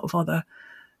different to a lot of other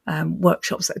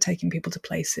workshops that are taking people to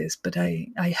places, but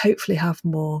I hopefully have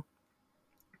more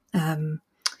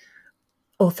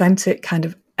authentic kind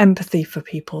of empathy for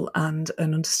people and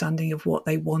an understanding of what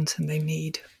they want and they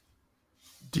need.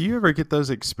 Do you ever get those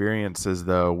experiences,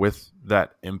 though, with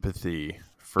that empathy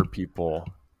for people,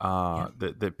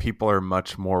 that people are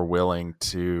much more willing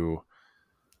to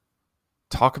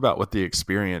talk about what the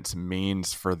experience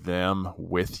means for them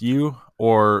with you,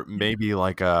 or maybe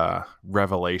like a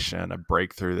revelation, a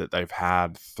breakthrough that they've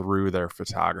had through their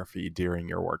photography during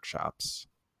your workshops?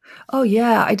 Oh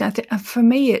yeah, I think for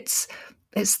me it's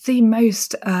the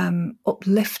most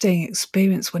uplifting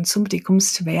experience when somebody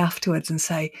comes to me afterwards and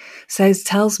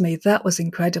tells me that was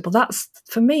incredible. That's,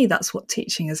 for me, that's what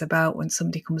teaching is about. When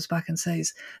somebody comes back and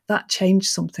says that changed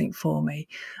something for me,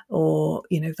 or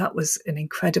that was an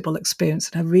incredible experience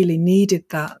and I really needed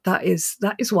that. That is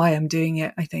why I'm doing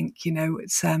it. I think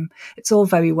it's all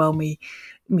very well me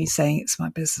saying it's my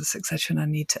business, etc., and I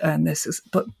need to earn this.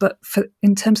 But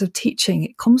in terms of teaching,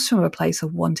 it comes from a place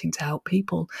of wanting to help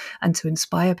people and to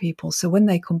inspire people. So when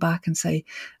they come back and say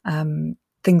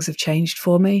things have changed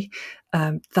for me,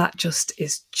 that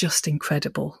is just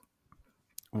incredible.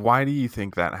 Why do you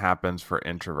think that happens for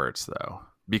introverts, though?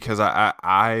 Because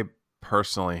I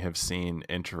personally have seen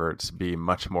introverts be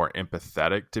much more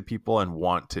empathetic to people and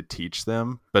want to teach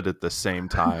them, but at the same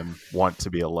time want to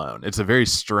be alone. It's a very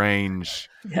strange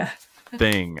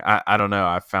thing. I don't know.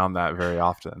 I found that very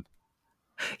often.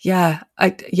 Yeah,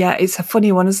 it's a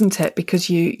funny one, isn't it?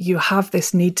 Because you have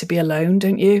this need to be alone,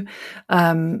 don't you?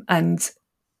 And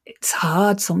it's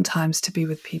hard sometimes to be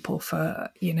with people for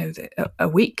a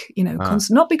week,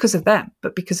 not because of them,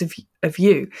 but because of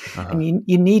you, and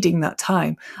you're needing that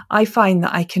time. I find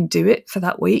that I can do it for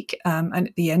that week, and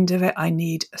at the end of it, I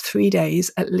need 3 days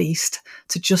at least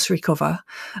to just recover,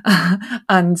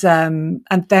 and then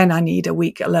I need a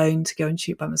week alone to go and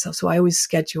shoot by myself. So I always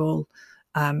schedule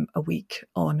a week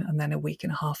on and then a week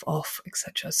and a half off,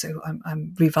 etc. So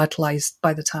I'm revitalized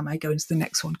by the time I go into the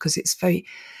next one, because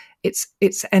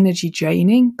it's energy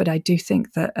draining. But I do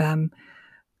think that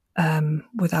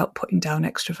without putting down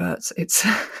extroverts. It's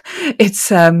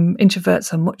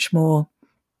introverts are much more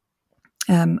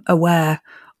aware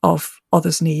of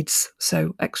others' needs,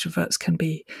 so extroverts can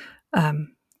be.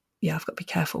 I've got to be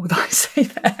careful with what I say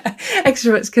there.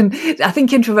 Extroverts can. I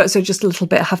think introverts are just a little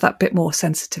bit have that bit more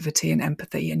sensitivity and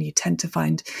empathy, and you tend to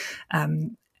find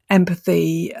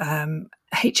empathy.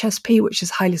 HSP, which is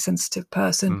highly sensitive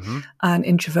person, and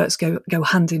introverts go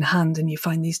hand in hand, and you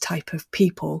find these type of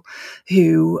people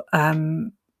who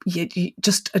you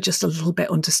just are just a little bit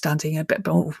understanding, a bit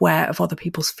more aware of other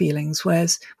people's feelings.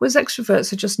 Whereas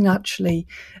extroverts are just naturally,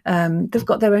 they've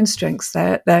got their own strengths.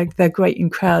 They're great in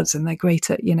crowds, and they're great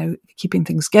at keeping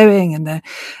things going, and they're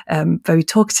very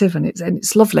talkative, and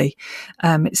it's lovely.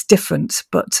 It's different,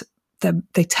 but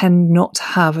they tend not to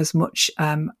have as much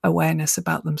awareness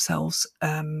about themselves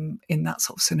in that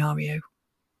sort of scenario.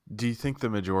 Do you think the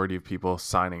majority of people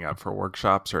signing up for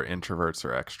workshops are introverts or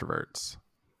extroverts?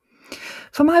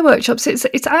 For my workshops,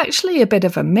 it's actually a bit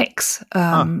of a mix.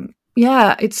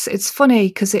 Yeah, it's funny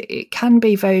because it can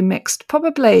be very mixed.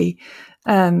 Probably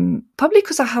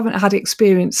because I haven't had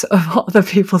experience of other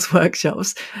people's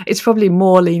workshops, it's probably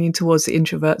more leaning towards the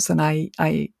introverts than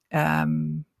I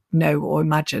know or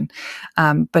imagine.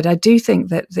 But I do think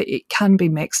that it can be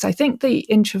mixed. I think the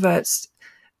introverts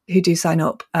who do sign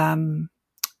up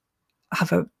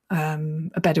have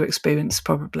a better experience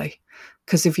probably,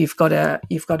 because if you've got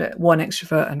one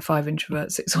extrovert and 5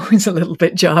 introverts, it's always a little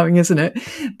bit jarring, isn't it?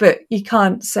 But you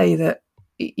can't say that.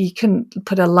 You can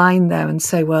put a line there and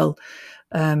say, well,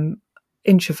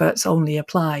 introverts only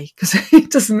apply, because it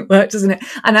doesn't work, doesn't it?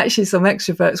 And actually some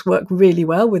extroverts work really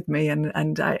well with me,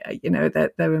 and I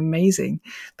they're amazing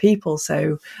people.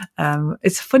 So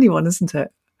it's a funny one, isn't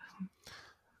it?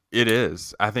 It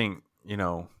is. I think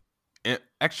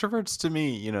extroverts, to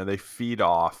me, they feed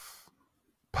off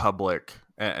public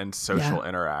and social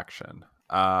interaction.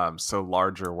 So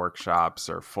larger workshops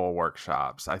or full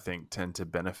workshops, I think, tend to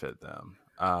benefit them.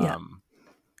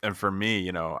 And for me,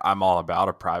 I'm all about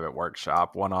a private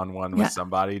workshop, one-on-one with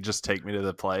somebody. Just take me to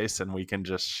the place and we can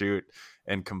just shoot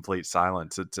in complete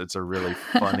silence. It's a really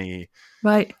funny,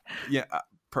 right? Yeah,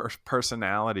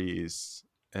 personalities.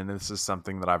 And this is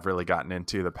something that I've really gotten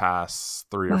into the past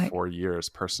 3 or 4 years.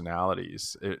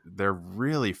 Personalities, they're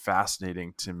really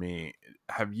fascinating to me.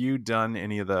 Have you done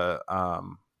any of the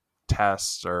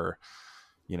tests, or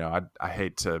I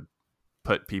hate to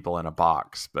put people in a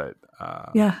box, but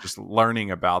just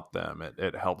learning about them,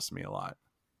 it helps me a lot.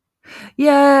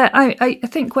 Yeah, I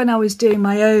think when I was doing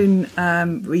my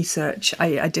own research,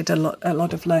 I did a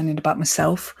lot of learning about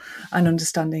myself and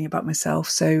understanding about myself.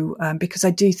 So because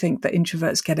I do think that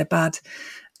introverts get a bad,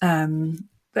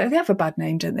 they have a bad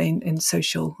name, don't they, in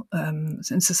social,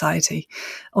 in society,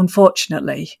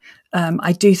 unfortunately.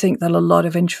 I do think that a lot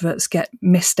of introverts get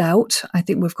missed out. I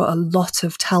think we've got a lot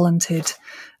of talented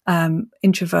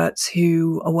introverts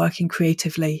who are working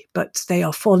creatively, but they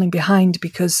are falling behind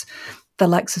because the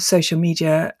likes of social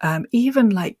media, even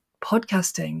like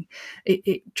podcasting,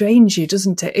 it drains you,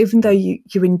 doesn't it? Even though you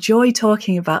enjoy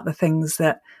talking about the things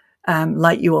that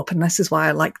light you up. And this is why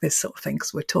I like this sort of thing,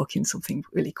 because we're talking something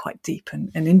really quite deep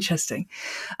and interesting.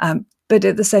 But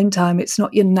at the same time, it's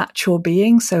not your natural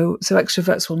being. So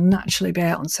extroverts will naturally be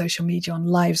out on social media, on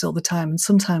lives all the time. And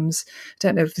sometimes, I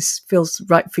don't know if this feels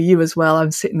right for you as well,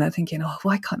 I'm sitting there thinking, oh,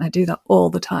 why can't I do that all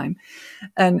the time?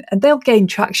 And they'll gain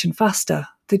traction faster.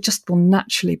 They just will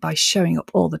naturally, by showing up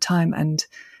all the time and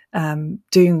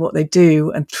doing what they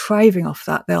do and thriving off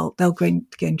that, they'll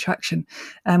gain traction.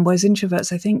 Whereas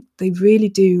introverts, I think they really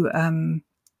do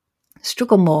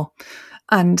struggle more.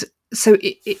 And so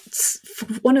it's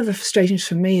one of the frustrations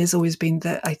for me has always been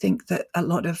that I think that a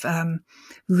lot of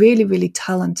really, really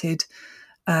talented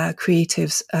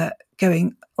creatives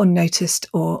going unnoticed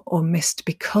or missed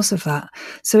because of that.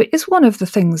 So it is one of the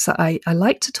things that I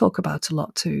like to talk about a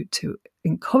lot, to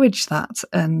encourage that,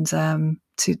 and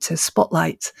to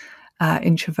spotlight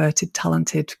introverted,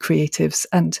 talented creatives.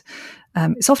 And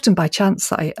it's often by chance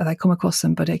that I come across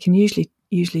them, but I can usually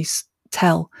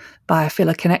tell by I feel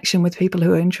a connection with people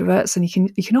who are introverts, and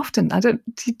you can often, do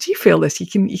you feel this? You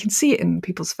can see it in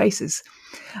people's faces.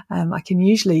 I can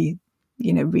usually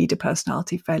read a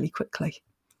personality fairly quickly.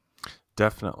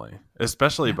 Definitely,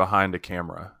 especially behind a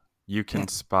camera, you can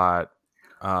spot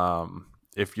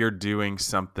if you're doing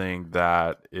something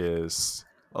that is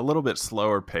a little bit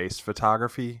slower paced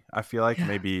photography. I feel like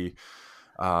maybe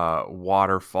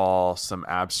waterfall, some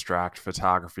abstract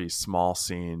photography, small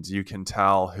scenes. You can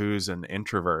tell who's an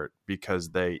introvert because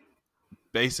they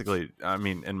basically, I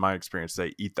mean, in my experience,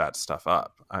 they eat that stuff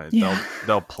up.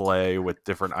 They'll play with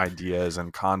different ideas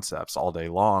and concepts all day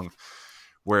long,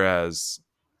 whereas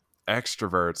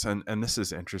extroverts, and this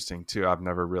is interesting too, I've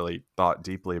never really thought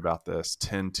deeply about this,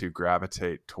 tend to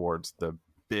gravitate towards the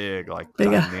big, like,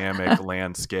 Bigger. dynamic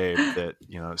landscape that,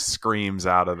 screams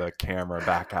out of the camera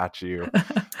back at you.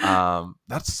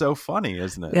 That's so funny,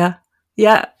 isn't it? Yeah.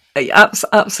 Yeah.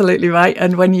 Absolutely right.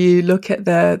 And when you look at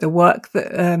the work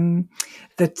that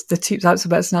the two types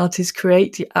of personalities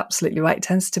create, you're absolutely right. It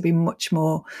tends to be much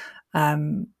more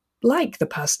like the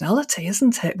personality,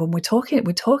 isn't it? When we're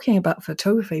talking about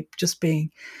photography just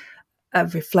being a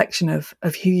reflection of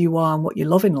who you are and what you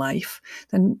love in life,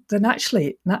 then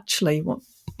naturally what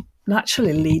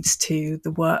naturally leads to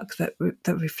the work that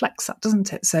reflects that,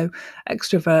 doesn't it? So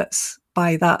extroverts,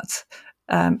 by that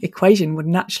equation, would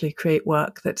naturally create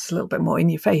work that's a little bit more in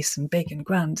your face and big and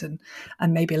grand and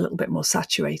maybe a little bit more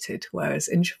saturated, whereas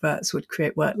introverts would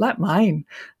create work like mine,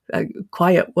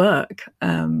 quiet work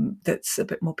that's a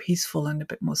bit more peaceful and a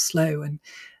bit more slow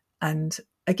and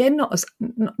again not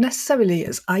necessarily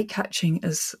as eye-catching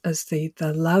as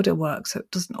the louder work, so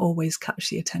it doesn't always catch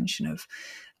the attention of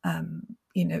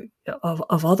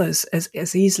of others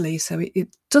as easily. So it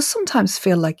does sometimes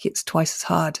feel like it's twice as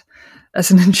hard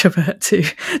as an introvert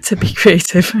to be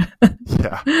creative.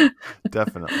 Yeah,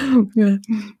 definitely. Yeah.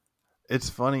 It's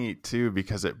funny too,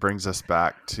 because it brings us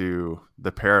back to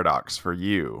the paradox for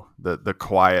you, the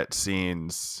quiet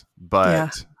scenes,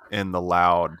 but in the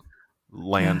loud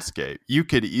landscape. You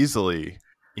could easily,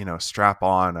 strap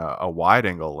on a wide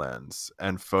angle lens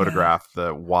and photograph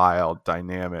the wild,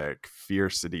 dynamic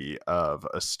fiercity of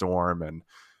a storm and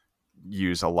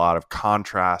use a lot of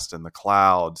contrast in the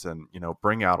clouds and,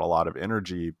 bring out a lot of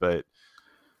energy. But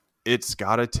it's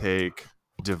got to take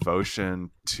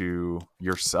devotion to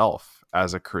yourself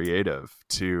as a creative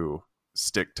to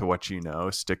stick to what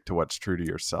stick to what's true to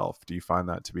yourself. Do you find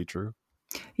that to be true?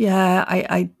 Yeah,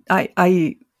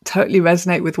 I totally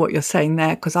resonate with what you're saying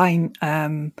there, because I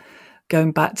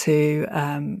going back to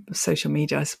social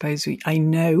media, I suppose I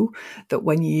know that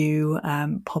when you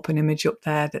pop an image up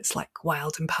there that's like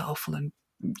wild and powerful and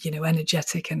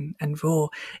energetic and raw,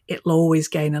 it'll always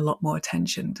gain a lot more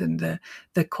attention than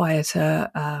the quieter,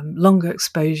 longer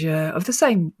exposure of the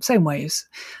same waves.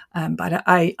 But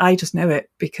I just know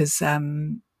it because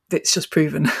it's just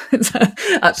proven. It's an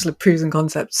absolute proven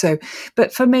concept. So,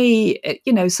 but for me,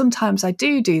 sometimes I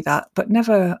do that, but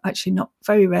never, actually, not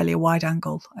very rarely a wide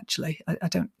angle. Actually, I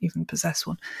don't even possess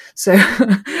one. So you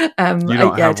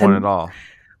don't have one at all.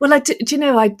 Well, do you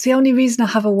know, the only reason I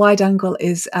have a wide angle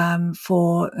is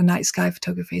for night sky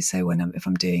photography. So if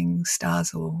I'm doing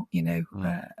stars or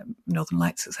northern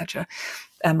lights, etc.,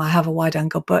 I have a wide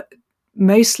angle. But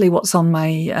mostly, what's on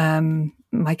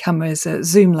my camera is a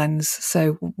zoom lens,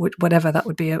 so whatever that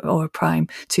would be, or a prime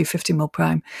 250mm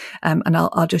prime, and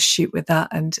I'll just shoot with that.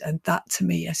 And that, to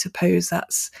me, I suppose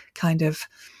that's kind of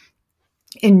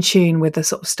in tune with the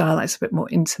sort of style that's a bit more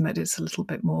intimate. It's a little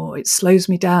bit more, it slows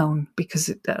me down, because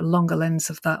a longer lens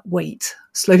of that weight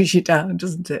slows you down,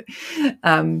 doesn't it?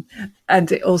 And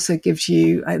it also gives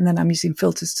you, and then I'm using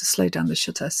filters to slow down the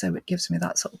shutter, so it gives me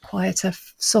that sort of quieter,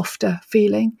 softer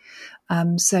feeling.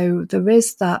 So there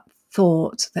is that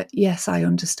thought that, yes, I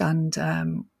understand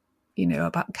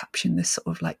about capturing this sort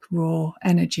of like raw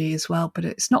energy as well, but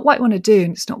it's not what I want to do,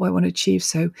 and it's not what I want to achieve.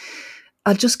 So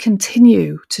I'll just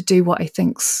continue to do what I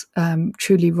think's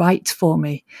truly right for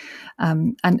me,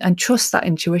 and trust that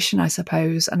intuition, I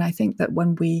suppose. And I think that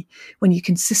when you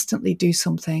consistently do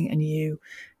something and you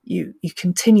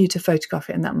continue to photograph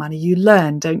it in that manner, you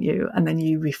learn, don't you? And then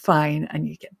you refine and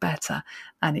you get better.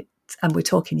 And we're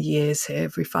talking years here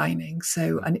of refining.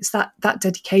 So, and it's that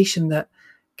dedication that,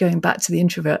 going back to the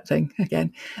introvert thing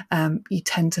again, you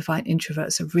tend to find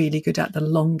introverts are really good at the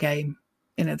long game.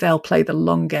 They'll play the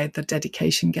long game, the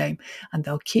dedication game, and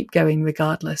they'll keep going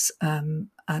regardless. I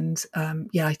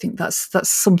think that's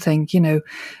something,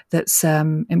 that's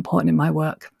important in my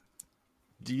work.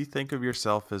 Do you think of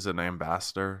yourself as an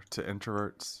ambassador to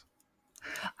introverts?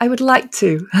 I would like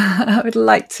to. I would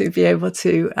like to be able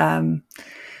to.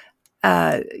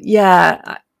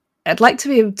 I'd like to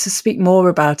be able to speak more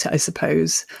about it, I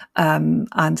suppose,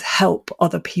 and help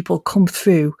other people come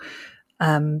through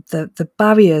the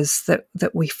barriers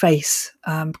that we face,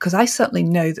 because I certainly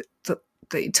know that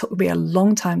it took me a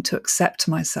long time to accept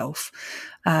myself,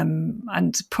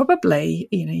 and probably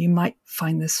you might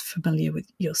find this familiar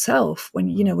with yourself. When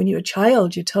you're a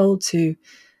child, you're told to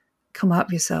come out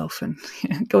of yourself and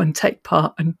go and take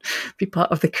part and be part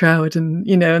of the crowd, and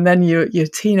and then you're a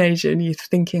teenager and you're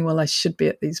thinking, well, I should be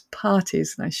at these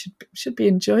parties and I should be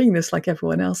enjoying this like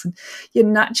everyone else, and you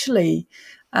naturally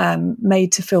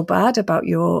made to feel bad about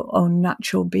your own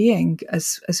natural being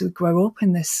as we grow up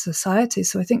in this society.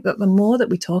 So I think that the more that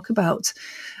we talk about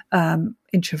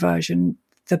introversion,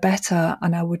 the better.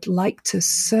 And I would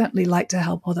certainly like to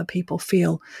help other people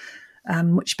feel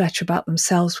much better about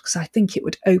themselves, because I think it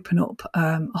would open up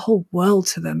a whole world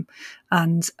to them,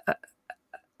 and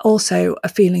also a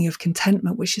feeling of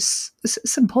contentment, which is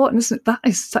it's important, isn't it? That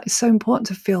is so important,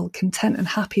 to feel content and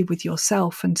happy with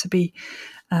yourself, and to be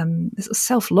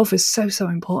self-love is so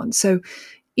important. So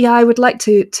yeah, I would like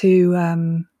to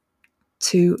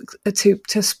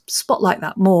spotlight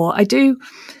that more.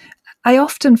 I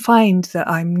often find that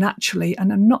I'm naturally,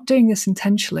 and I'm not doing this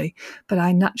intentionally, but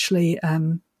I naturally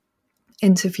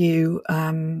interview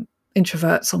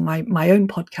introverts on my own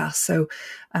podcast. So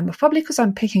probably because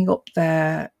I'm picking up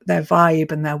their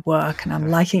vibe and their work, and I'm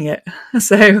liking it.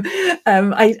 So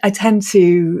I tend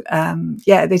to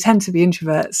they tend to be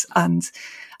introverts. And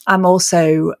I'm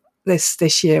also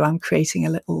this year I'm creating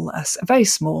a very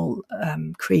small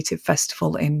creative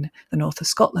festival in the north of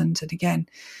Scotland. And again,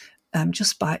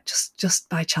 just by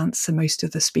chance, so most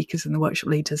of the speakers and the workshop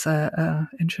leaders are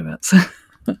introverts.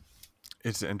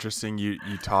 It's interesting you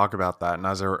talk about that, and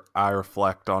as I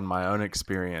reflect on my own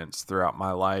experience throughout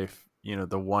my life,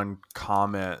 the one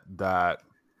comment that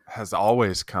has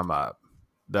always come up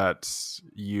that's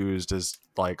used as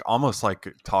almost like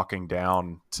talking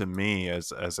down to me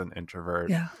as an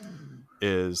introvert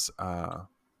is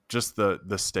just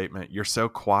the statement, "You're so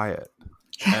quiet."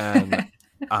 And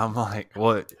I'm like,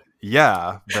 well,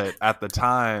 yeah, but at the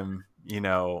time,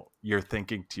 you're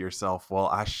thinking to yourself, well,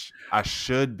 I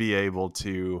should be able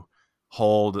to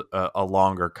hold a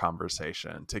longer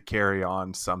conversation, to carry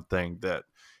on something that,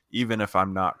 even if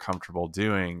I'm not comfortable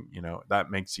doing,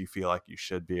 that makes you feel like you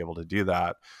should be able to do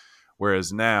that.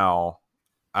 Whereas now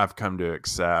I've come to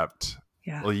accept,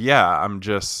 well, yeah, I'm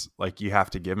just like, you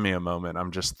have to give me a moment.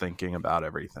 I'm just thinking about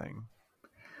everything.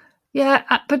 Yeah,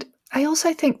 but I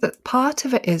also think that part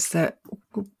of it is that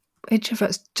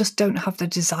introverts just don't have the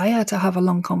desire to have a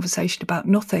long conversation about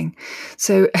nothing.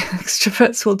 So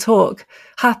extroverts will talk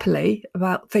happily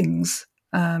about things,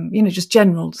 just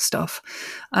general stuff,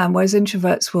 whereas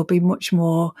introverts will be much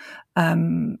more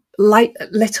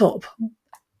lit up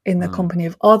in the company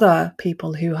of other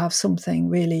people who have something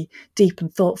really deep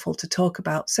and thoughtful to talk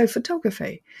about. So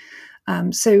photography.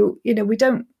 So we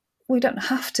don't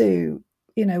have to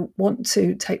want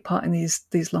to take part in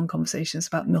these long conversations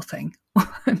about nothing.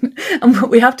 And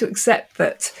we have to accept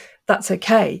that that's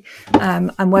okay.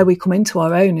 And where we come into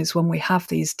our own is when we have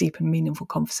these deep and meaningful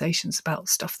conversations about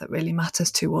stuff that really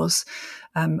matters to us.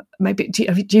 Maybe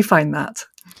do you find that?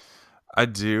 I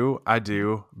do.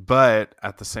 But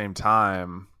at the same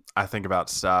time, I think about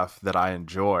stuff that I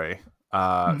enjoy.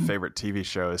 Favorite TV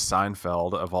show is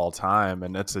Seinfeld of all time,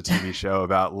 and it's a TV show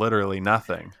about literally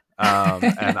nothing.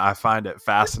 And I find it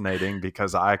fascinating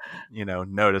because I,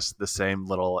 notice the same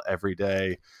little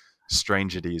everyday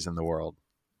strangities in the world.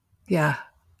 Yeah,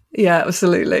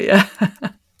 absolutely. Yeah.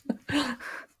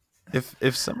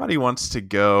 If somebody wants to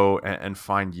go and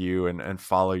find you and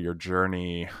follow your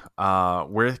journey,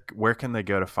 where can they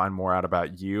go to find more out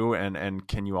about you? And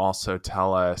can you also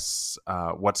tell us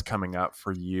what's coming up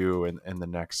for you in the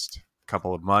next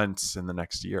couple of months, in the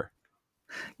next year?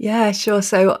 Yeah, sure.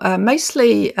 So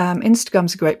mostly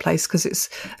Instagram's a great place because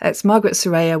it's Margaret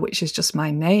Soraya, which is just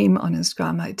my name on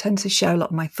Instagram. I tend to share a lot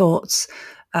of my thoughts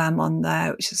on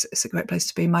there, which is it's a great place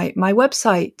to be. My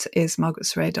website is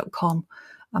margaretsoraya.com,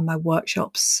 and my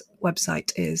workshops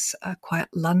website is Quiet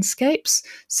Landscapes.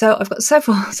 So I've got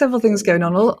several things going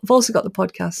on. I've also got the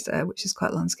podcast, which is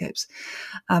Quiet Landscapes.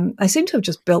 I seem to have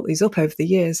just built these up over the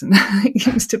years, and it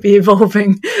seems to be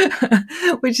evolving,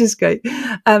 which is great.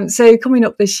 So coming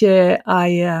up this year,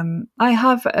 I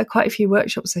have quite a few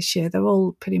workshops this year. They're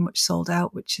all pretty much sold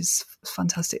out, which is a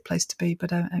fantastic place to be.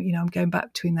 But I'm going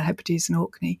back between the Hebrides and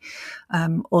Orkney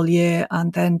all year,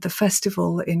 and then the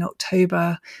festival in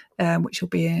October, which will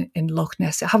be in Loch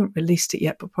Ness. I haven't released it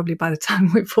yet, but probably by the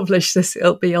time we publish this,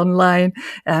 it'll be online,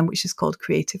 which is called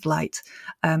Creative Light.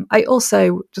 I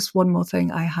also, just one more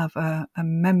thing, I have a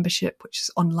membership which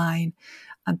is online,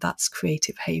 and that's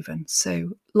Creative Haven.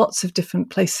 So lots of different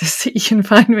places that you can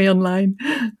find me online.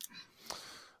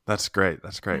 That's great.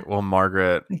 Well,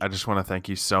 Margaret, I just want to thank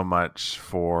you so much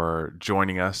for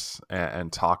joining us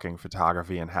and talking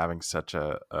photography and having such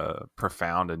a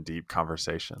profound and deep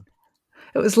conversation.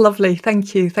 It was lovely.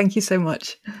 Thank you. Thank you so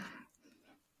much.